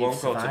won't you've go to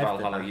survived the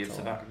Valhalla. You've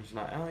battle. survived. She's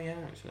like, oh, yeah,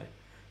 actually.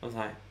 I was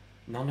like,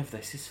 none of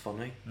this is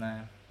funny.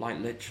 No. Like,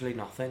 literally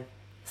nothing.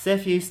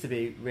 Sif used to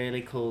be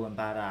really cool and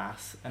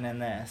badass, and in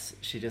this,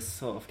 she just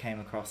sort of came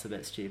across a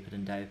bit stupid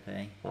and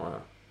dopey,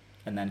 What?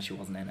 and then she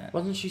wasn't in it.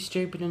 Wasn't she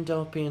stupid and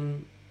dopey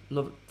in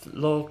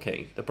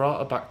Loki? They brought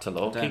her back to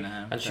Loki, don't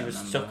know. and she Don't was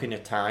remember. stuck in a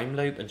time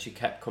loop, and she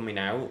kept coming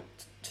out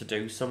to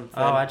do something.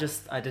 Oh, I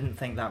didn't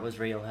think that was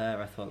real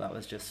her. I thought that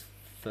was just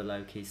for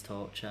Loki's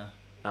torture.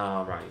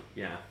 Oh, right,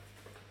 yeah.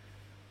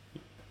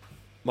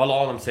 Well,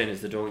 all I'm saying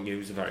is they don't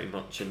use her very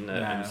much in the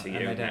MCU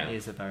and they don't now.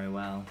 use it very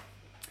well.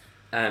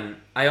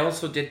 I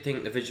also did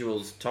think the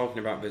visuals, talking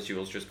about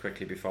visuals just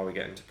quickly before we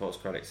get into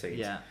post-credit scenes,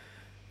 Yeah.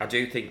 I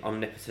do think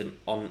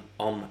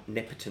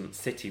Omnipotent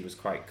City was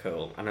quite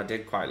cool, and I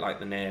did quite like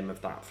the name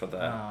of that for the...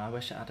 Oh, I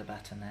wish it had a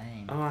better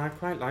name. Oh, I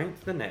quite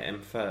liked the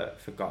name for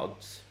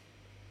gods.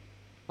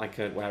 Like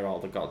where all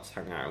the gods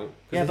hang out. 'Cause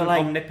Yeah, but doesn't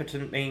like...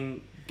 omnipotent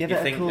mean give you it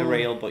a think cool... they're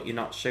real but you're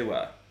not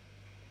sure?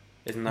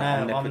 Isn't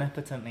that No,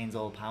 omnipotent means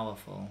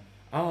all-powerful.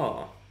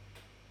 Oh.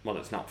 Well,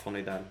 it's not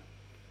funny then.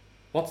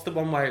 What's the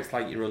one where it's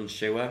like you're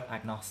unsure?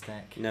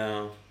 Agnostic.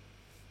 No.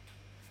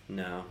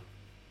 No.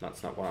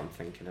 That's not what I'm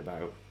thinking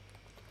about.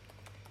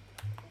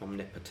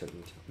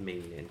 Omnipotent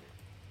meaning.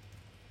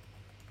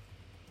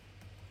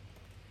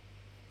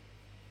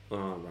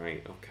 Oh,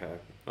 right, okay.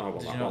 Oh, well,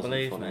 Did that you not wasn't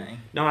believe funny. me?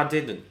 No, I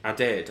didn't. I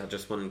did. I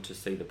just wanted to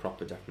see the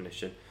proper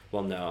definition.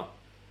 Well, no.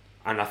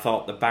 And I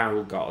thought the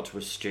bow god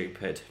was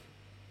stupid.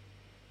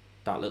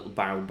 That little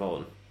bow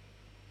bun.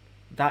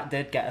 That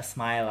did get a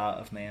smile out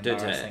of me, Did it?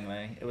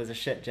 embarrassingly. It was a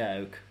shit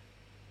joke.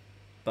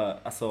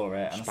 But I saw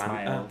it and I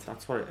smiled.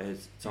 That's what it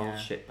is. It's all Yeah.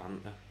 shit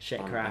banter. Shit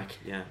Banter. crack.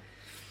 Yeah.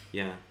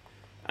 Yeah.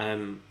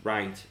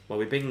 Right. Well,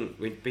 we've been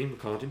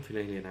recording for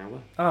nearly an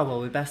hour. Oh, well,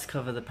 we best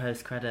cover the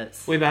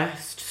post-credits. We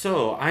best.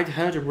 So, I'd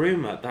heard a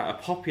rumour that a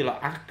popular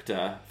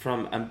actor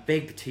from a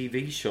big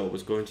TV show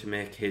was going to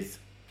make his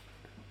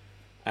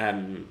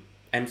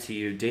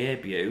MCU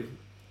debut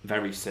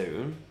very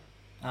soon.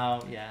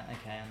 Oh, yeah,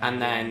 okay. I know And what you're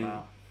then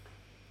about.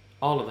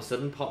 all of a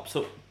sudden pops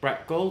up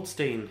Brett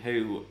Goldstein,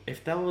 who,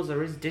 if those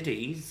are his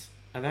diddies,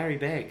 are very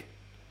big.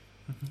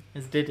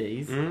 It's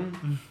Diddy's.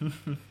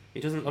 He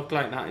doesn't look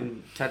like that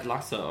in Ted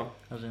Lasso.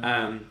 I don't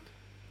know.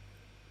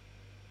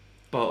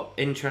 But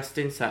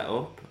interesting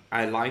setup.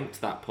 I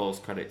liked that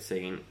post-credit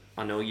scene.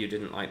 I know you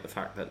didn't like the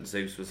fact that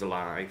Zeus was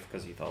alive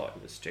because you thought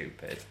it was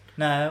stupid.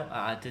 No,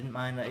 I didn't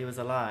mind that he was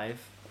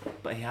alive,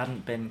 but he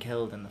hadn't been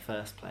killed in the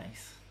first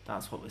place.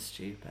 That's what was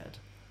stupid.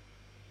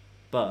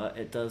 But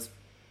it does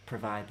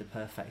provide the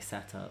perfect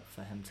setup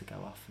for him to go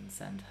off and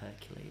send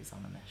Hercules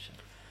on a mission.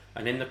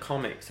 And in the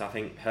comics, I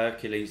think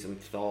Hercules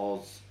and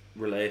Thor's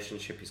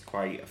relationship is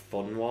quite a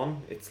fun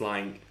one. It's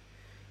like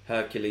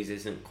Hercules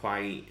isn't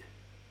quite...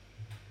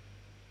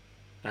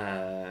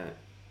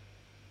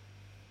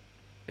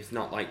 it's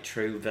not like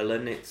true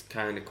villain. It's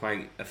kind of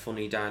quite a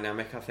funny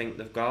dynamic I think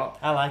they've got.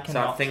 I like him,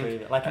 So I not think-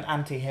 true, like an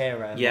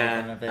anti-hero. Yeah,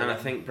 more than a villain. and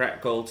I think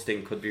Brett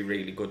Goldstein could be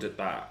really good at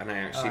that. And I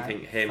actually Alright,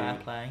 think him fair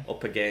play.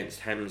 up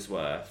against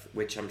Hemsworth,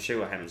 which I'm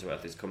sure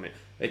Hemsworth is coming.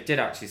 It did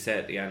actually say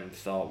at the end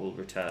Thor will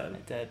return,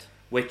 It did.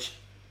 which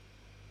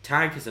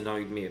Tyga's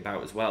annoyed me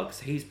about as well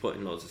because he's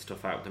putting loads of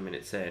stuff out the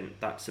minute saying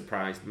that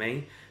surprised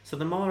me. So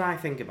the more I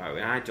think about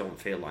it, I don't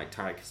feel like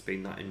Tyga's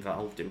been that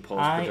involved in I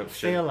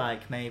post-production. feel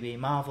like maybe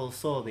Marvel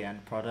saw the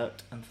end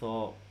product and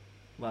thought,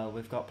 well,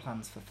 we've got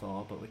plans for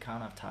Thor, but we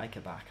can't have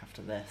Taika back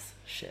after this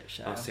shit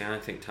show. Oh, see, I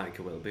think Taika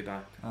will be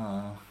back.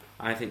 Oh.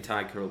 I think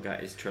Taika will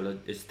get his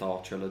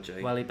Thor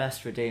trilogy. Well, he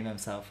best redeem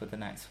himself with the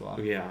next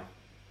one. Yeah.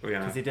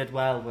 Because he did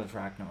well with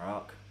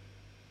Ragnarok.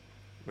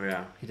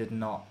 Yeah. He did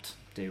not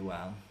do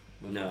well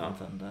with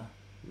Love and Thunder.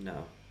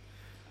 No.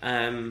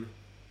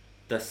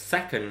 The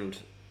second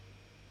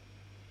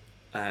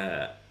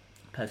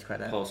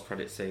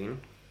post-credit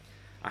scene,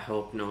 I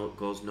hope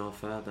goes no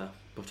further,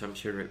 but I'm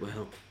sure it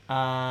will.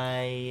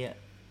 I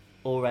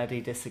already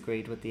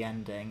disagreed with the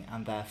ending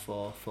and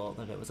therefore thought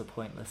that it was a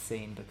pointless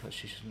scene because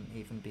she shouldn't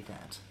even be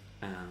dead.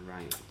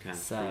 Right, okay.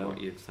 So, from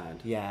what you've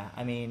said. Yeah,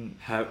 I mean...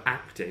 Her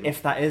acting...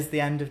 If that is the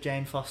end of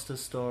Jane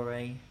Foster's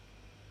story,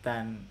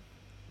 then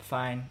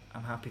fine,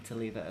 I'm happy to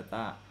leave it at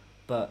that.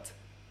 But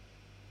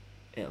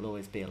it'll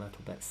always be a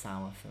little bit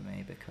sour for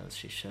me because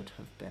she should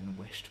have been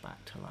wished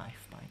back to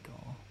life by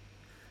Gore.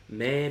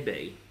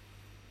 Maybe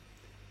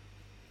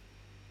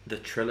the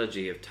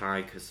trilogy of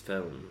Taika's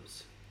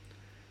films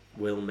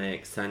will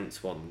make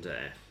sense one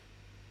day.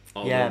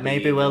 Or yeah,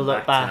 maybe even we'll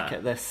look better back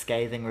at this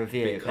scathing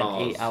review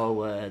and eat our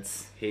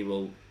words. He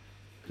will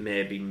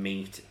maybe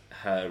meet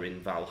her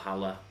in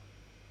Valhalla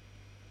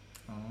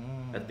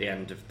at the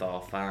end of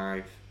Thor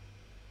 5.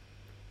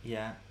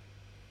 Yeah.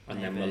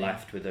 And then we're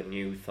left with a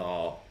new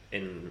Thor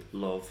in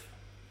love.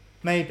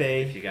 Maybe.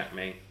 If you get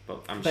me.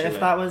 But sure... if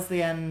that was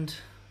the end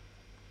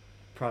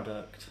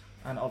product,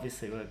 and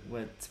obviously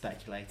we're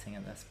speculating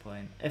at this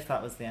point, if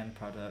that was the end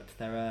product,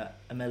 there are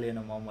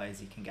 1,000,001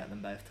 ways you can get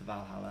them both to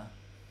Valhalla.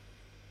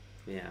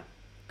 Yeah.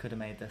 Could have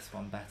made this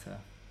one better.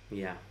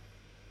 Yeah.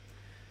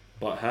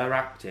 But her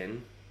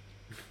acting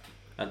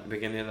at the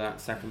beginning of that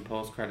second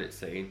post-credit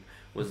scene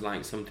was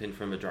like something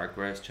from a Drag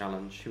Race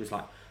challenge. She was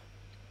like,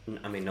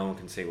 I mean, no one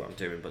can see what I'm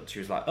doing, but she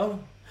was like, oh,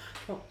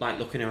 like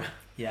looking around.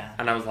 Yeah.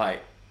 And I was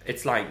like,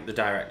 it's like the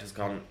director's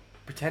gone,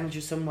 pretend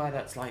you're somewhere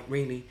that's like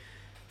really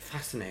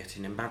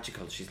fascinating and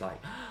magical. She's like,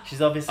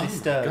 she's obviously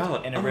stood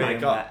in a room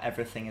where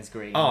everything is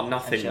green. Oh,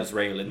 nothing was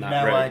real in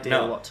that room. No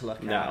idea what to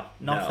look at.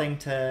 Nothing no.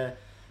 to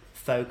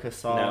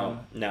focus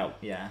on. No.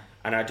 Yeah.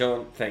 And I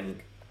don't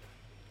think...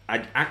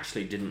 I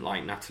actually didn't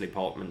like Natalie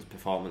Portman's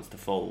performance the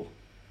full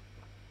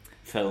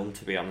film,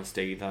 to be honest,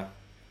 either.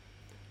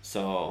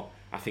 So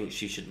I think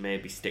she should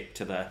maybe stick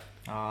to the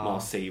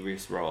more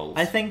serious roles.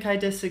 I think I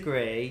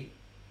disagree,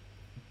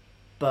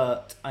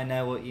 but I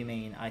know what you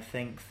mean. I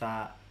think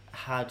that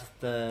had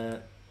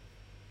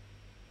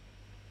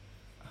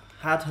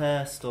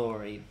her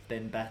story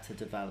been better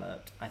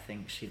developed, I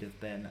think she'd have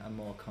been a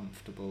more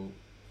comfortable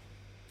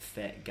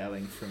fit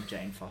going from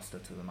Jane Foster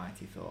to the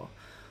Mighty Thor.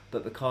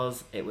 But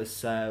because it was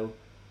so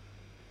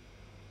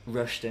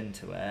rushed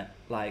into it,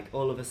 like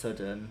all of a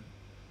sudden,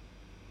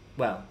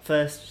 well,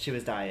 first she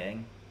was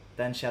dying,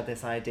 then she had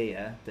this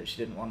idea that she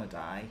didn't want to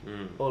die.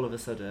 All of a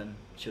sudden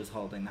she was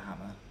holding the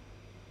hammer.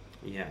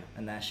 Yeah.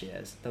 And there she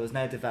is. There was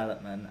no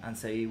development, and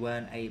so you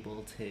weren't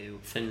able to...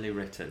 Thinly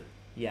written.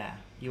 Yeah.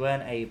 You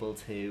weren't able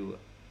to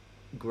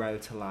grow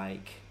to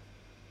like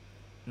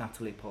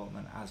Natalie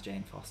Portman as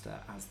Jane Foster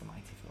as the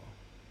Mighty Thor.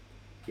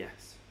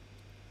 Yes.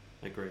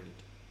 Agreed.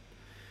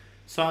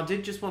 So I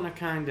did just want to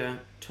kind of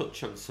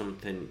touch on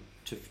something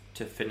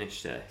to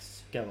finish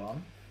this. Go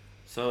on.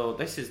 So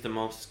this is the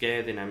most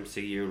scathing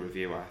MCU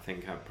review I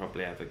think I've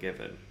probably ever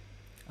given.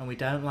 And we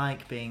don't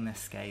like being this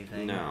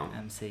scathing,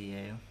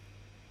 MCU.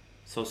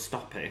 So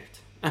stop it.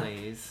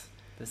 Please.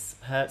 This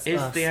hurts is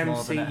us the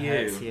more than it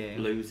hurts MCU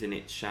you. losing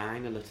its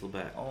shine a little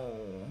bit?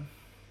 Oh.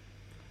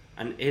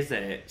 And is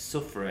it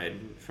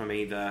suffering from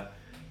either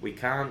we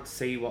can't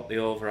see what the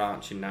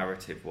overarching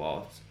narrative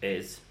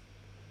is,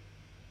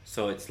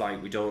 so it's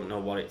like we don't know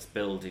what it's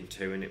building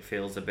to and it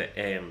feels a bit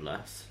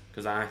aimless,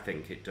 because I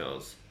think it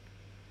does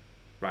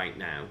right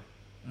now.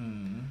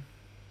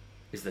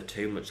 Is there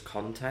too much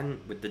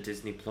content with the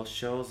Disney Plus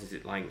shows? Is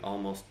it like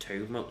almost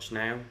too much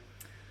now?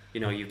 You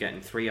know, you're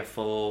getting 3 or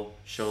 4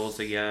 shows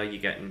a year,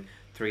 you're getting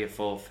 3 or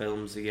 4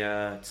 films a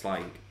year. It's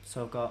like...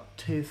 So I've got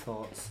 2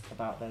 thoughts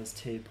about those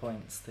 2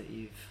 points that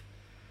you've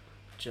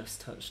just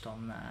touched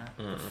on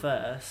there.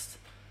 First,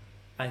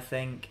 I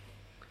think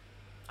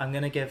I'm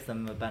going to give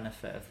them the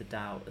benefit of the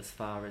doubt as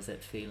far as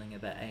it feeling a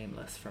bit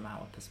aimless from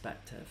our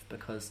perspective,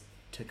 because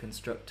to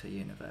construct a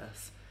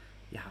universe,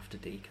 you have to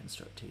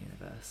deconstruct a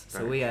universe.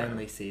 So we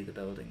only see the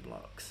building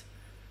blocks.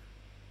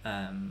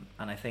 And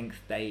I think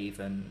they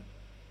even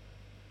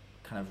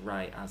kind of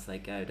write as they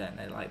go, don't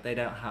they? Like, they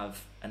don't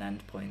have an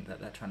end point that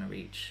they're trying to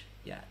reach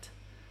yet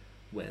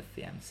with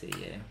the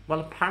MCU. Well,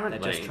 apparently...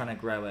 They're just trying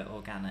to grow it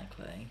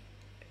organically.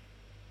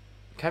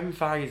 Kevin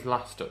Feige's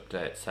last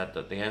update said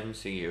that the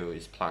MCU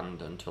is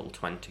planned until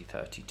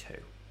 2032.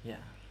 Yeah.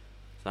 So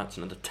that's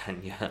another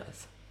 10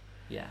 years.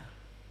 Yeah.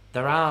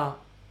 There are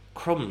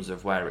crumbs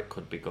of where it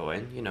could be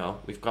going. You know,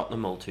 we've got the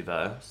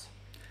multiverse.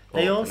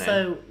 They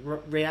also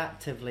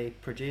reactively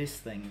produce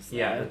things, though,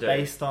 they do.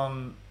 based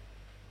on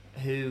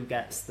who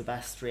gets the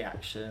best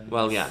reaction.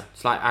 Well, yeah.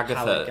 It's like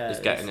Agatha is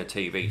getting a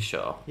TV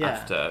show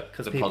after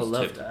because the people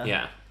positive... loved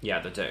her. Yeah,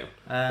 they do.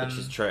 Which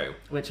is true.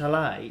 Which I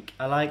like.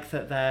 I like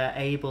that they're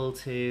able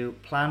to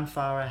plan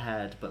far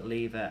ahead but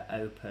leave it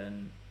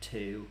open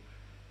to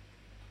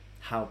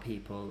how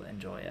people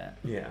enjoy it.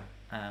 Yeah.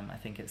 I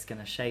think it's going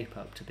to shape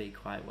up to be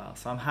quite well.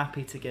 So I'm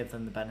happy to give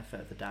them the benefit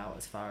of the doubt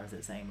as far as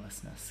its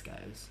aimlessness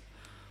goes.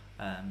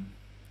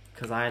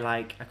 because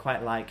I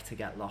quite like to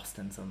get lost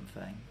in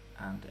something,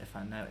 and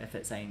if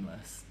it's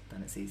aimless,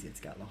 then it's easier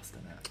to get lost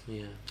in it.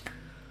 Yeah.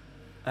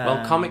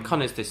 Well,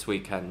 Comic-Con is this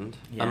weekend,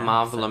 and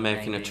Marvel are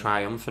making a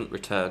triumphant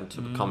return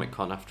to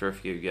Comic-Con after a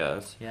few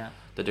years. Yeah.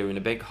 They're doing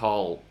a big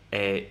Hall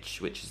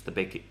H, which is the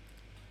big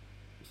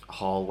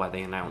hall where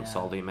they announce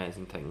all the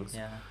amazing things.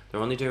 Yeah.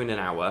 They're only doing an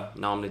hour.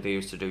 Normally they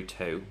used to do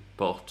 2,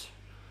 but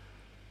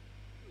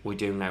we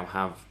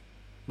have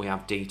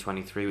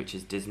D23, which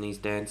is Disney's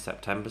Day in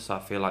September, so I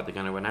feel like they're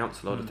going to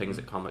announce a load of things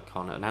at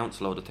Comic-Con, announce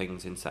a load of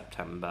things in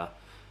September,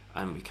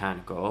 and we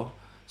can't go.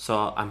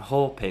 So I'm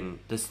hoping,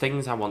 there's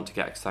things I want to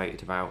get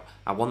excited about.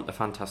 I want the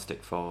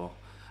Fantastic Four,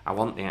 I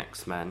want the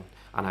X-Men,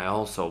 and I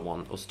also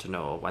want us to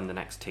know when the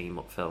next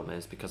team-up film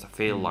is, because I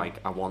feel like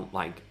I want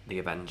the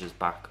Avengers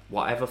back.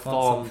 Whatever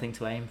form... something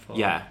to aim for.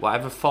 Yeah,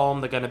 whatever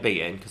form they're going to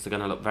be in, because they're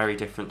going to look very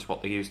different to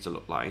what they used to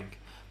look like,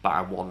 but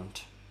I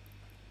want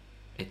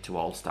it to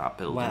all start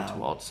building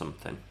towards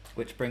something.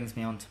 Which brings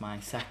me on to my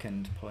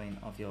second point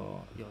of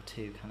your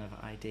two kind of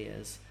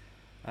ideas.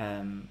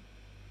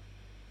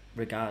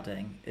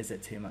 Regarding, is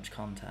it too much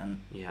content?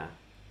 Yeah.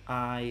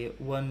 I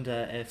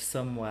wonder if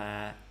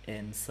somewhere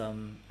in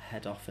some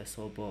head office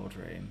or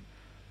boardroom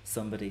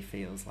somebody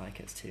feels like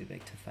it's too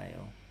big to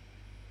fail,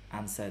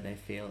 and so they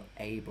feel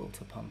able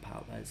to pump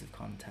out loads of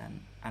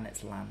content, and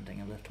it's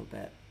landing a little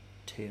bit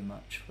too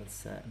much with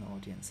certain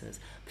audiences,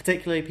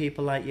 particularly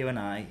people like you and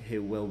I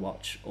who will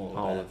watch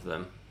all of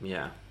them.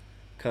 Yeah.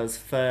 Because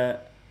for,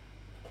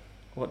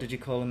 what did you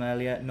call them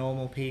earlier?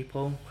 Normal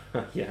people.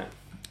 Yeah.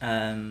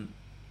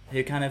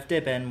 Who kind of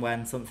dib in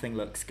when something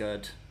looks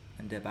good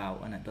and dib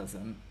out when it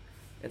doesn't.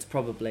 It's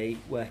probably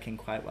working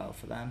quite well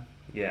for them.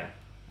 Yeah.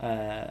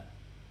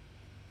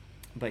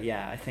 But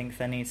yeah, I think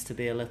there needs to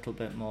be a little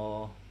bit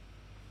more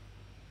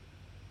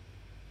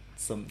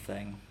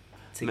something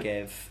to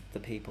give the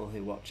people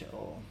who watch it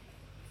all.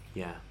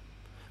 Yeah.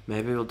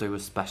 Maybe we'll do a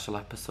special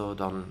episode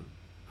on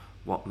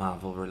what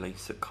Marvel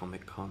release at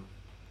Comic-Con.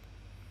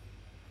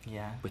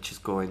 Yeah. Which is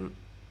going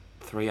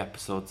 3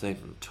 episodes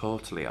in,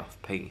 totally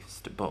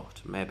off-piste,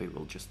 but maybe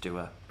we'll just do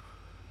a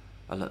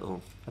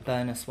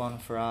bonus one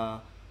for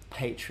our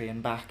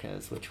Patreon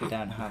backers, which we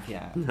don't have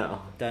yet.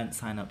 No. Don't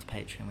sign up to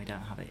Patreon, we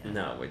don't have it yet.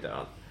 No, we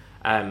don't.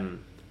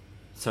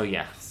 So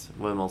yes,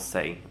 we'll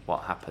see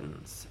what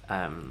happens.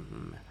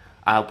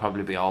 I'll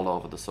probably be all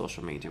over the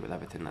social media with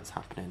everything that's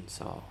happening,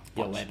 so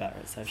you're way better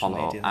at social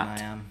media than I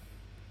am.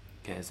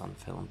 Gaze on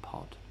Film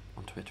Pod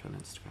on Twitter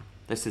and Instagram.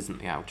 This isn't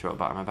the outro,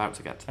 but I'm about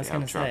to get to the outro. I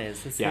was going to say,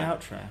 is this the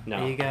outro? No.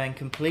 Are you going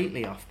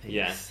completely off-piece?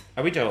 Yeah.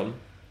 Are we done?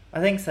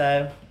 I think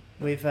so.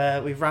 We've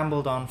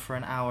rambled on for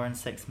an hour and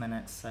 6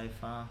 minutes so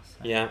far.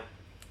 So. Yeah.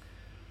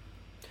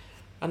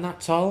 And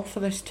that's all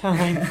for this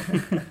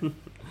time.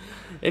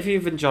 If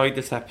you've enjoyed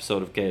this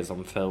episode of Gaze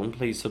on Film,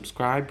 please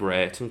subscribe,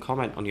 rate and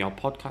comment on your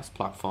podcast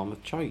platform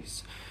of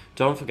choice.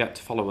 Don't forget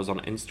to follow us on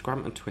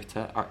Instagram and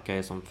Twitter at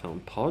Gaze on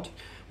Film Pod.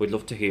 We'd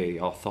love to hear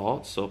your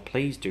thoughts, so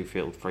please do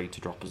feel free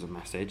to drop us a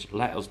message.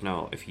 Let us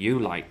know if you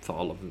like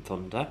Thor Love and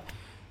Thunder.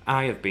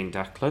 I have been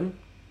Declan.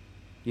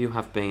 You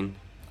have been...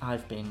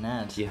 I've been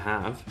Ned. You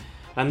have.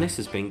 And this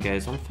has been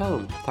Gaze on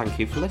Film. Thank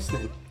you for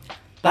listening.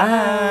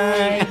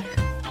 Bye!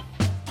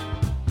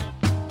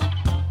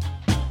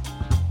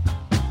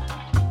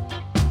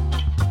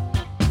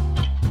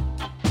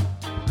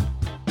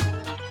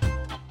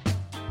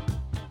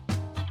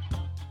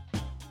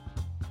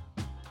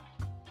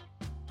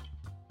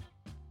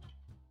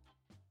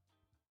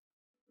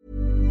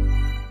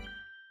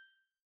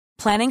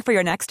 Planning for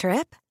your next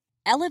trip?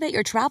 Elevate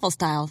your travel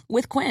style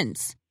with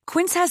Quince.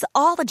 Quince has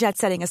all the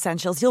jet-setting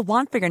essentials you'll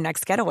want for your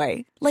next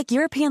getaway, like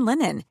European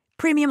linen,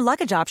 premium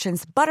luggage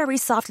options, buttery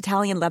soft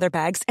Italian leather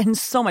bags, and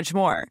so much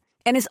more.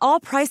 And is all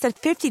priced at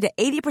 50 to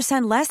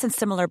 80% less than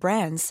similar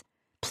brands.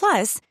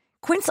 Plus,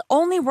 Quince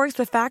only works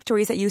with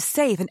factories that use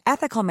safe and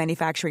ethical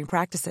manufacturing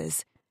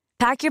practices.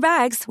 Pack your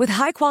bags with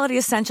high-quality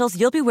essentials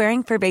you'll be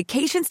wearing for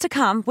vacations to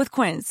come with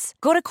Quince.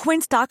 Go to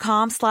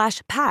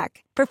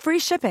quince.com/pack for free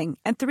shipping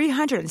and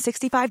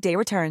 365-day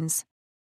returns.